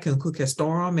house, I can cook a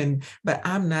storm, but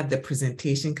I'm not the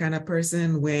presentation kind of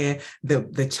person where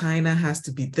the china has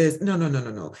to be this.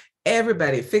 No.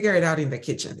 Everybody figure it out in the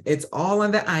kitchen. It's all on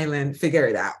the island. Figure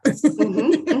it out.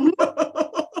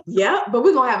 Yeah, but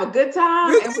we're going to have a good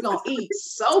time and we're going to eat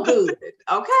so good.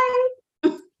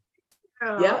 Okay.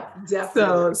 Yeah,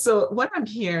 definitely. So what I'm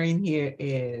hearing here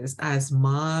is, as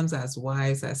moms, as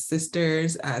wives, as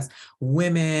sisters, as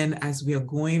women, as we are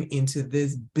going into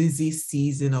this busy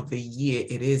season of the year,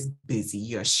 it is busy.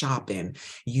 You're shopping,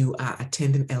 you are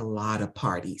attending a lot of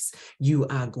parties, you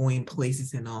are going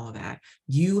places and all that.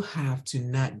 You have to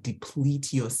not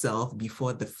deplete yourself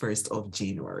before the 1st of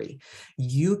January.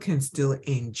 You can still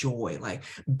enjoy, like,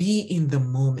 be in the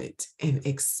moment and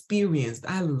experience.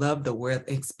 I love the word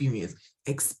experience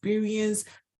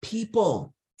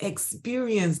people,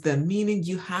 experience them, meaning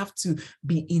you have to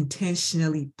be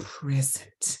intentionally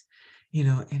present, you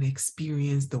know, and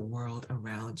experience the world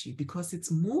around you, because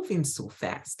it's moving so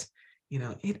fast. You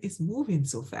know, it is moving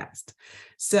so fast.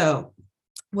 So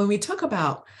when we talk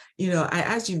about, you know, I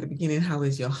asked you in the beginning, how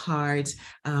is your heart?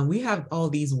 We have all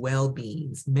these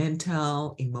well-beings: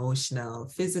 mental, emotional,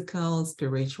 physical,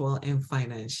 spiritual, and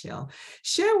financial.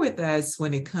 Share with us,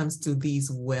 when it comes to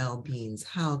these well-beings,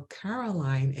 how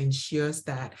Caroline ensures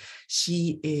that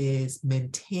she is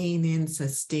maintaining,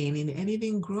 sustaining, and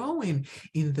even growing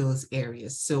in those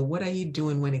areas. So what are you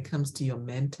doing when it comes to your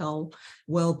mental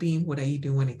well-being? What are you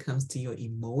doing when it comes to your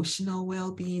emotional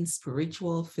well-being,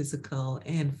 spiritual, physical,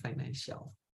 and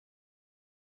financial?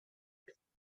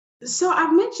 So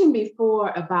I've mentioned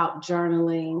before about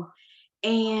journaling,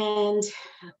 and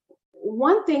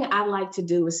one thing I like to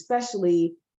do,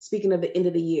 especially speaking of the end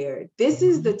of the year, this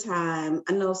is the time.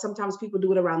 I know sometimes people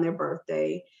do it around their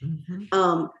birthday,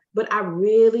 but I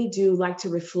really do like to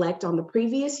reflect on the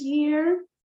previous year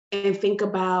and think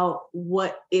about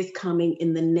what is coming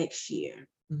in the next year.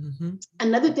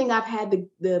 Another thing I've had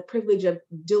the privilege of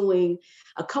doing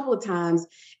a couple of times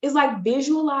is like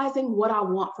visualizing what I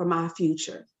want for my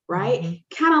future, right?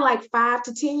 Kind of like 5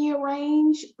 to 10 year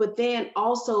range, but then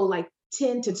also like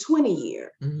 10 to 20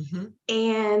 year.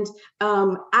 And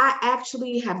I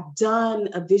actually have done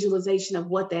a visualization of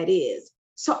what that is.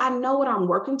 So I know what I'm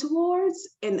working towards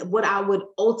and what I would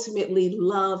ultimately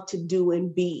love to do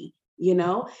and be, you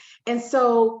know? And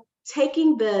so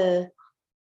taking the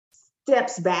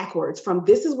steps backwards from,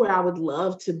 this is where I would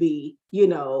love to be, you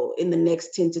know, in the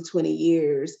next 10 to 20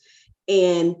 years,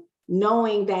 and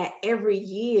knowing that every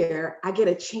year I get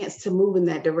a chance to move in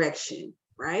that direction,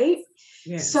 right?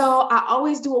 Yes. So I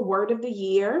always do a word of the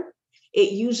year.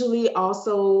 It usually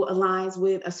also aligns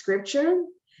with a scripture.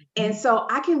 And so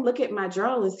I can look at my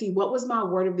journal and see what was my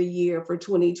word of the year for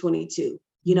 2022.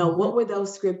 You know, what were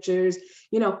those scriptures?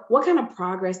 You know, what kind of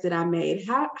progress did I make?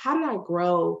 How did I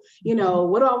grow? You know,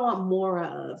 what do I want more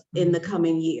of in the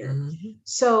coming year?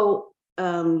 So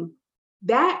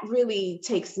that really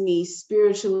takes me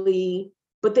spiritually,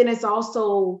 but then it's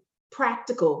also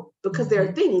practical because there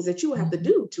are things that you have to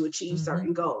do to achieve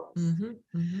certain goals.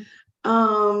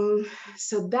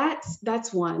 So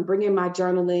that's one, bringing my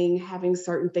journaling, having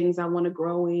certain things I want to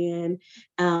grow in.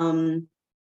 I'm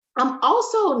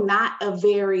also not a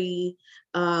very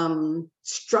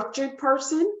structured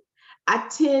person. I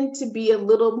tend to be a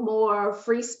little more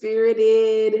free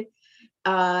spirited.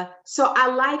 So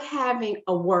I like having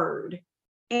a word,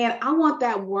 and I want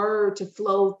that word to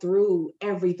flow through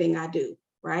everything I do,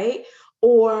 right?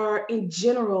 Or in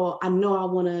general, I know I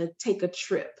want to take a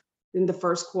trip in the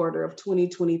first quarter of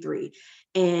 2023.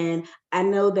 And I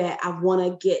know that I want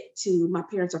to get to, my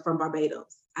parents are from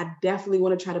Barbados. I definitely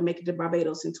want to try to make it to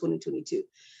Barbados in 2022.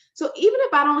 So even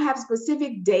if I don't have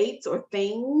specific dates or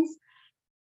things,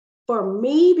 for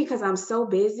me, because I'm so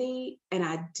busy and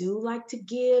I do like to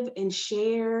give and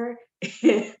share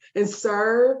and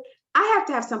serve, I have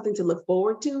to have something to look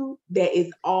forward to that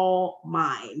is all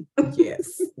mine.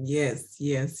 Yes.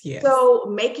 So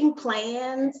making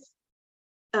plans,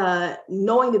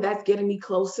 knowing that that's getting me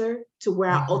closer to where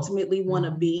I ultimately want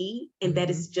to be, and that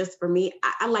it's just for me,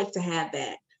 I like to have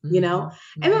that, you know?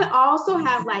 And then I also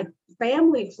have like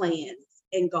family plans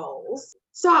and goals.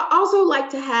 So I also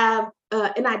like to have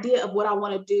an idea of what I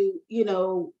want to do, you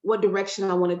know, what direction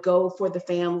I want to go for the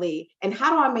family, and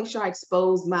how do I make sure I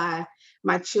expose my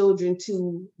children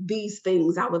to these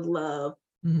things I would love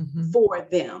for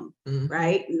them,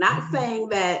 right? Not saying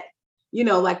that, you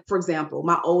know, like for example,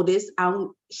 my oldest,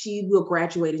 she will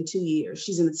graduate in 2 years.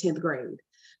 She's in the 10th grade.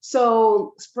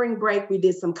 So spring break, we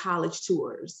did some college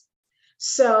tours.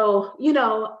 So, you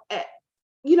know,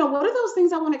 what are those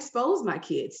things I want to expose my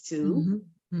kids to?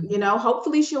 You know,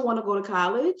 hopefully she'll want to go to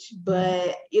college,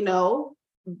 but you know,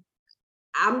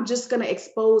 I'm just going to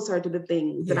expose her to the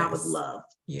things that I would love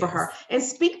for her and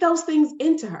speak those things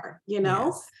into her, you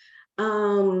know?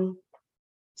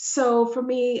 So for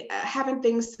me, having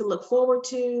things to look forward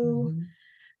to,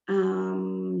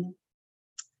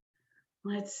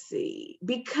 let's see,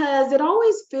 because it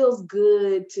always feels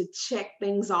good to check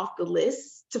things off the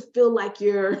list, to feel like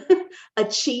you're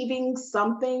achieving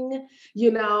something,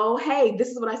 you know, hey, this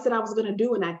is what I said I was going to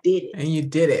do and I did it. And you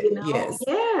did it. You know? Yes.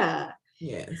 Yeah.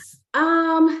 Yes.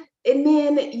 And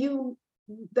then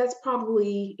that's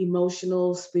probably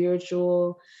emotional,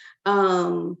 spiritual,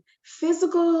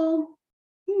 physical,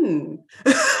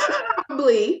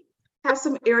 probably have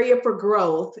some area for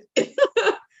growth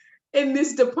in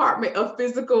this department of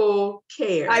physical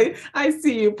care. I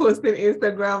see you posting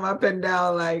Instagram up and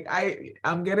down, like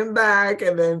I'm getting back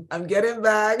and then I'm getting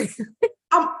back.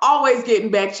 I'm always getting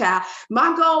back, child.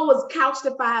 My goal was couch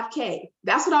to 5K.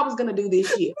 That's what I was going to do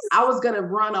this year. I was going to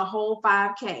run a whole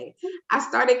 5K. I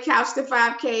started couch to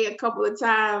 5K a couple of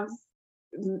times.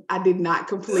 I did not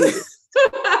complete it.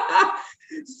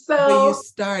 But you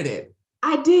started.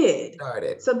 I did.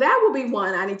 Started. So that will be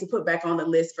one I need to put back on the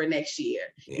list for next year.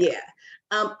 Yeah.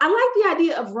 I like the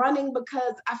idea of running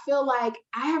because I feel like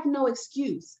I have no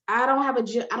excuse. I don't have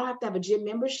to have a gym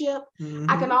membership.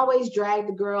 I can always drag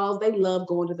the girls. They love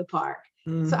going to the park.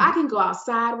 So I can go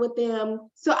outside with them.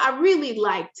 So I really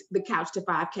liked the couch to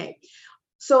 5K.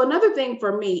 So another thing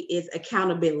for me is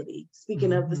accountability.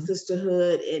 Speaking of the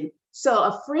sisterhood, and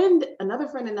so another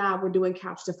friend and I were doing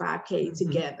couch to 5K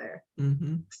together.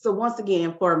 So once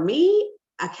again, for me,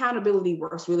 accountability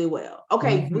works really well.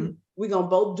 Okay, we're gonna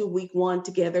both do week 1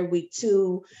 together, week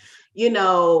 2,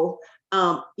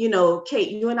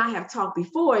 Kate, you and I have talked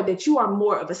before that you are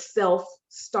more of a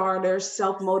self-starter,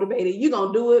 self-motivated. You're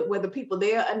gonna do it whether people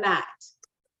there or not.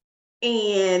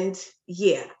 And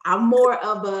yeah, I'm more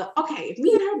of okay, if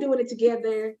me and her doing it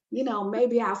together,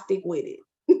 maybe I'll stick with it.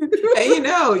 And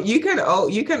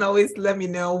you can always let me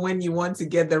know when you want to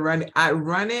get the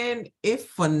running. If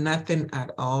for nothing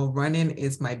at all, running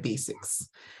is my basics.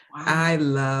 Wow. I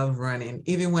love running.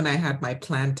 Even when I had my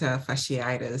plantar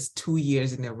fasciitis 2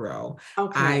 years in a row,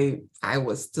 I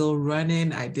was still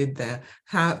running. I did the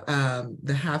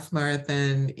half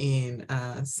marathon in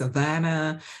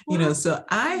Savannah. Wow. So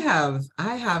I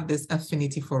have this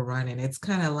affinity for running. It's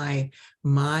kind of like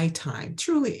my time.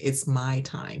 Truly, it's my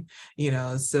time.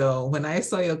 So when I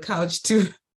saw your couch too,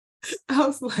 I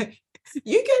was like,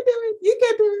 You can do it. You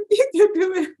can do it. You can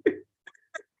do it.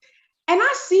 And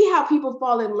I see how people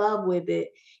fall in love with it.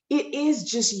 It is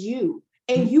just you.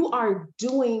 And you're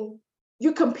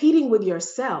competing with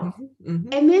yourself.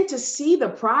 And then to see the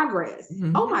progress,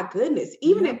 oh my goodness,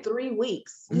 even in 3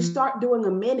 weeks, you start doing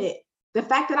a minute. The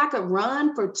fact that I could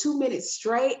run for 2 minutes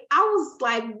straight, I was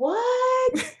like, what?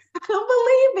 I couldn't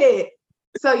believe it.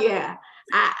 So I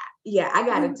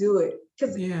got to do it,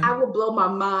 because I would blow my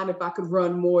mind if I could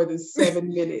run more than 7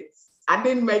 minutes. I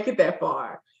didn't make it that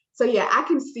far. So I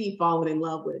can see falling in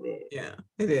love with it. Yeah,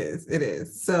 it is. It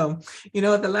is. So,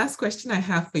 the last question I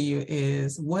have for you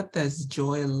is, what does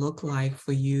joy look like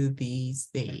for you these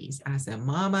days as a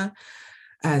mama,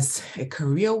 as a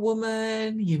career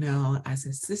woman, as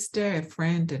a sister, a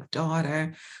friend, a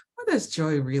daughter? What does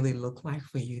joy really look like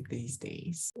for you these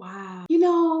days? Wow.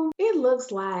 It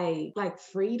looks like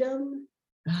freedom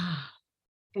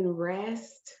and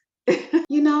rest.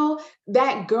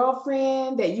 That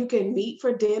girlfriend that you can meet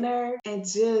for dinner and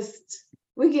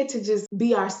we get to just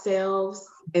be ourselves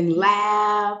and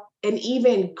laugh and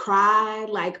even cry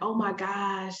like, oh my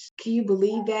gosh, can you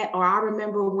believe that? Or I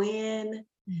remember when.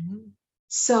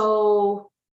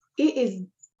 So it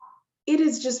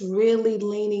is just really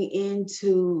leaning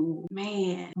into,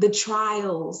 the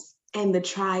trials and the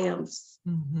triumphs,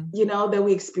 that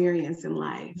we experience in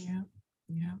life.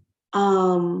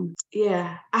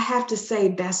 I have to say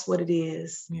that's what it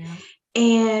is.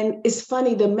 And it's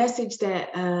funny, the message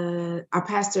that our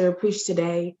pastor preached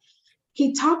today,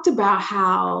 he talked about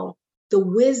how the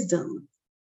wisdom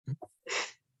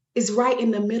is right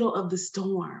in the middle of the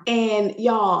storm. And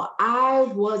y'all, I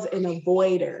was an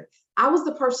avoider. I was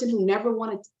the person who never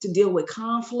wanted to deal with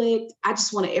conflict. I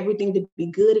just wanted everything to be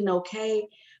good and okay.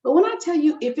 But when I tell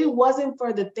you, if it wasn't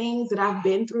for the things that I've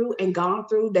been through and gone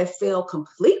through that fell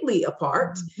completely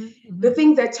apart, the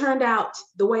things that turned out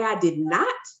the way I did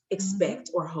not expect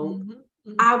or hope,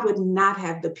 I would not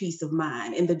have the peace of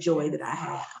mind and the joy that I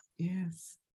have.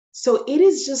 Yes. So it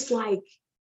is just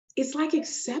it's like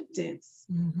acceptance,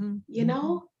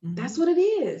 That's what it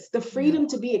is. The freedom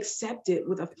to be accepted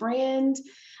with a friend,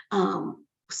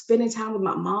 spending time with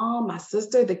my mom, my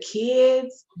sister, the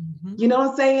kids. You know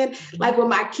what I'm saying? Like with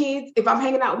my kids, if I'm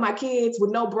hanging out with my kids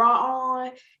with no bra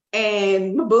on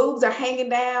and my boobs are hanging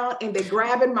down and they're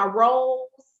grabbing my rolls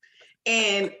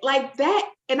and like that,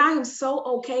 and I am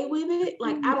so okay with it.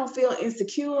 Like I don't feel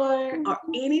insecure or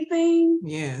anything.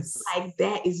 Yes. Like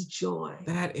that is joy.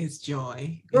 That is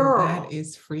joy. Girl. And that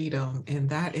is freedom. And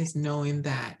that is knowing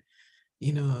that,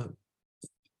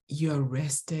 you're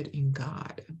rested in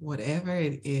God. Whatever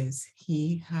it is,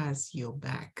 He has your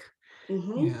back,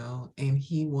 and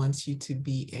He wants you to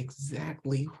be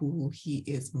exactly who He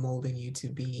is molding you to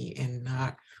be and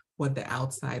not what the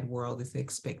outside world is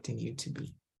expecting you to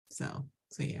be. So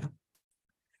yeah.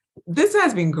 This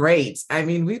has been great. I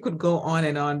mean, we could go on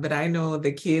and on, but I know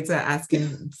the kids are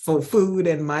asking for food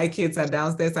and my kids are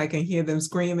downstairs. I can hear them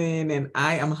screaming and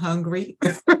I am hungry.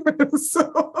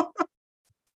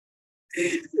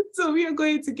 So we are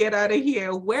going to get out of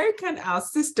here. Where can our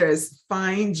sisters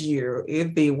find you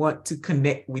if they want to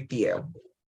connect with you?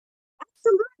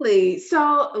 Absolutely.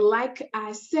 So like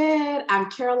I said,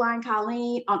 I'm Caroline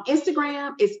Colleen. On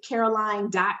Instagram, it's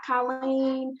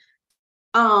caroline.colleen.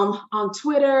 On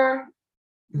Twitter,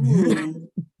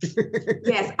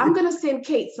 yes, I'm going to send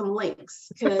Kate some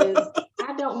links because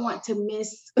I don't want to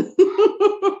miss. But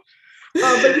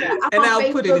yeah, and I'll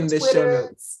Facebook, put it in the Twitter, show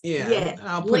notes. Yeah,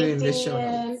 I'll put it in the show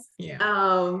notes. Yeah.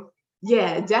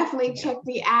 Definitely check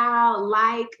me out.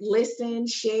 Like, listen,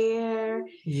 share.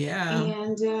 Yeah.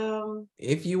 And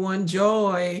if you want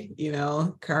joy,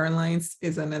 Caroline's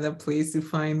is another place to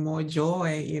find more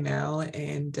joy,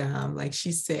 and like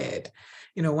she said,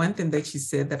 one thing that she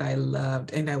said that I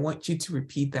loved, and I want you to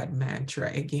repeat that mantra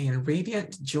again: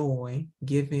 radiant joy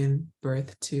giving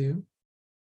birth to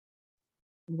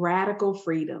radical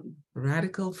freedom.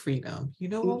 Radical freedom. You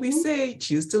know what we say?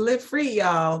 Choose to live free,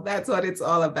 y'all. That's what it's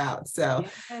all about. So,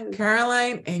 yes.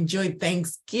 Caroline, enjoy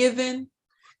Thanksgiving.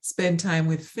 Spend time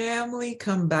with family.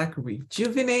 Come back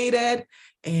rejuvenated.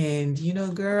 And,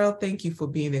 girl, thank you for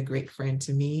being a great friend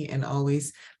to me and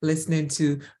always listening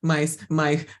to my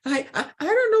I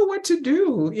don't know what to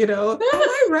do. Am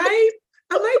I right?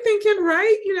 Am I thinking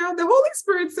right? The Holy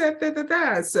Spirit said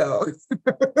that. So.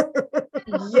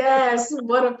 Yes,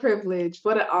 what a privilege,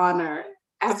 what an honor.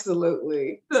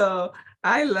 Absolutely. So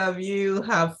I love you.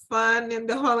 Have fun in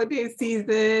the holiday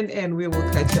season, and we will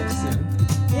catch up soon.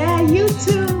 Yeah, you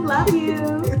too. Love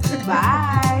you. Bye.